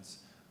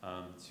lens,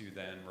 to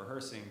then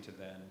rehearsing, to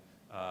then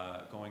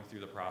going through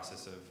the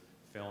process of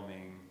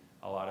filming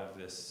a lot of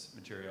this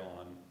material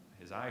on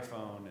his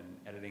iPhone and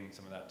editing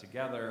some of that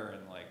together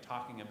and like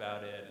talking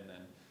about it, and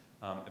then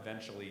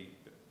eventually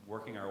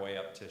working our way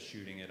up to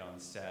shooting it on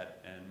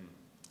set. And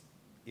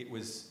it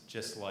was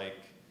just like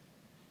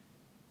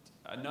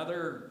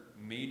another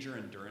major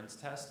endurance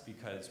test,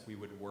 because we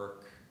would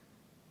work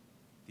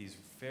these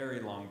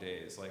very long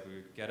days. Like we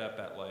would get up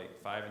at like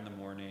 5 in the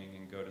morning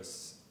and go to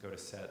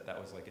set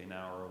that was like an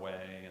hour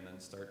away, and then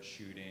start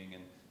shooting,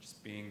 and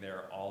just being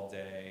there all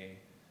day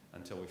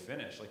until we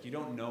finish. Like you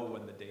don't know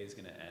when the day is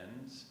going to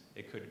end.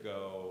 It could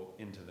go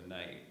into the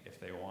night if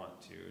they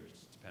want to,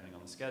 just depending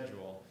on the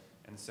schedule.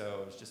 And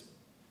so it's just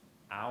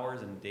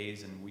hours and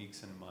days and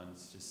weeks and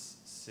months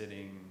just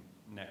sitting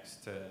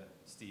next to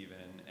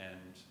Steven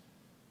and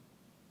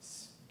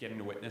getting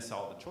to witness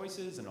all the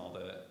choices and all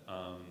the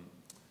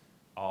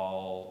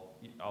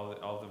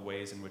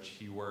ways in which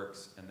he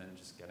works, and then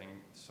just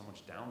getting so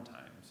much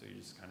downtime. So you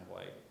just kind of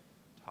like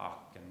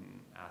talk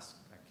and ask.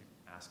 I could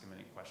ask him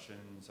any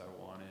questions I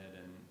wanted,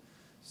 and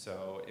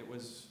so it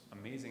was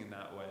amazing in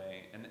that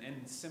way. And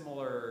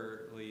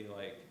similarly,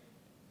 like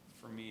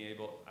for me,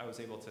 I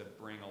was able to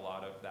bring a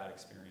lot of that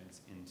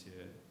experience into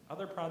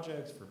other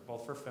projects, for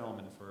both for film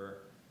and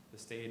for the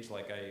stage.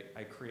 Like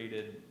I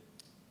created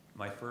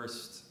my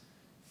first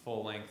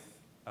full-length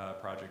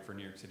project for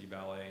New York City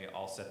Ballet,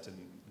 all set to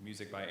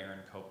music by Aaron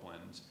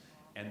Copland.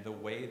 And the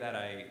way that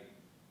I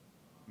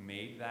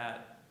made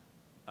that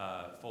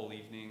full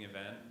evening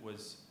event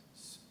was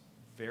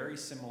very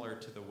similar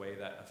to the way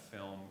that a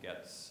film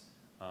gets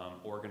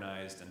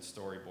organized and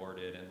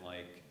storyboarded and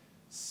like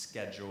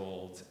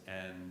scheduled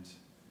and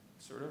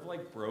sort of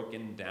like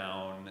broken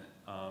down,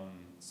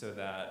 so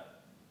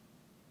that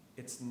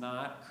it's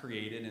not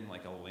created in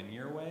like a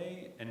linear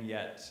way, and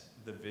yet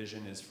the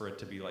vision is for it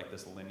to be like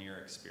this linear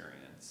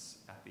experience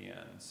at the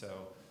end.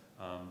 So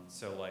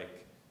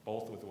like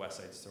both with West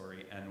Side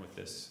Story and with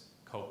this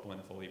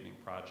Copeland full evening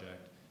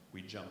project,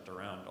 we jumped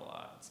around a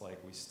lot. It's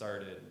like we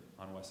started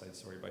on West Side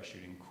Story by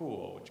shooting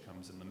Cool, which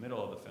comes in the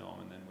middle of the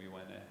film, and then we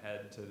went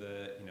ahead to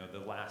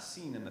the last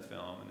scene in the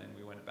film, and then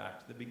we went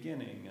back to the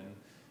beginning,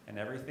 and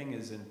everything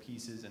is in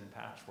pieces and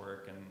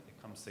patchwork, and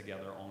it comes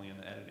together only in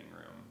the editing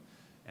room.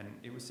 And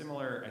it was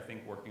similar, I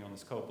think, working on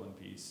this Copeland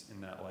piece,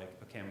 in that like,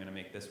 okay, I'm gonna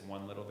make this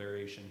one little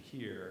variation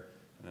here,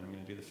 and then I'm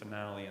gonna do the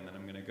finale, and then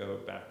I'm gonna go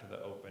back to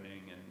the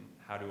opening, and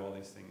how do all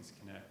these things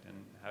connect,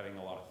 and having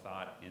a lot of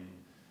thought in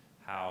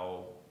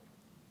how,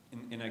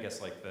 in I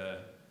guess like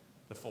the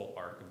full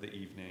arc of the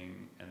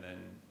evening, and then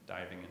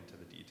diving into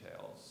the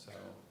details.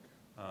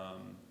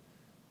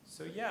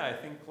 So yeah, I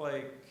think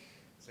like,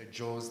 So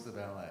Jaws the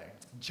ballet.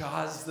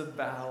 Jaws the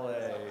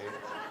ballet.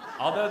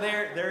 Although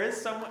there is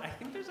some, I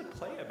think there's a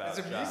play about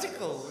It's a Jaws.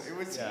 musical. It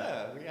was,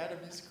 Yeah. we had a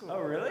musical. Oh,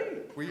 really?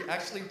 We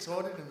actually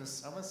taught it in the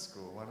summer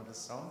school, one of the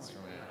songs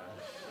from it.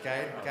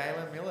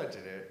 Gayla Miller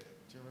did it.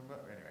 Do you remember?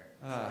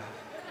 Anyway.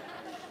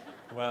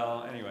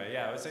 Well, anyway,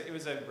 yeah, it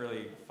was a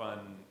really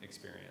fun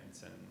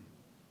experience, and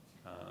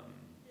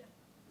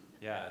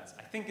yeah,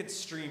 I think it's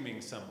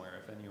streaming somewhere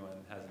if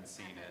anyone hasn't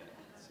seen it.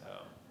 So.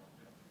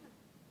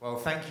 Well,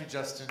 thank you,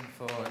 Justin,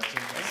 for tuning in.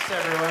 Thanks,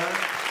 everyone.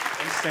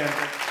 Thanks,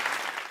 Stanton.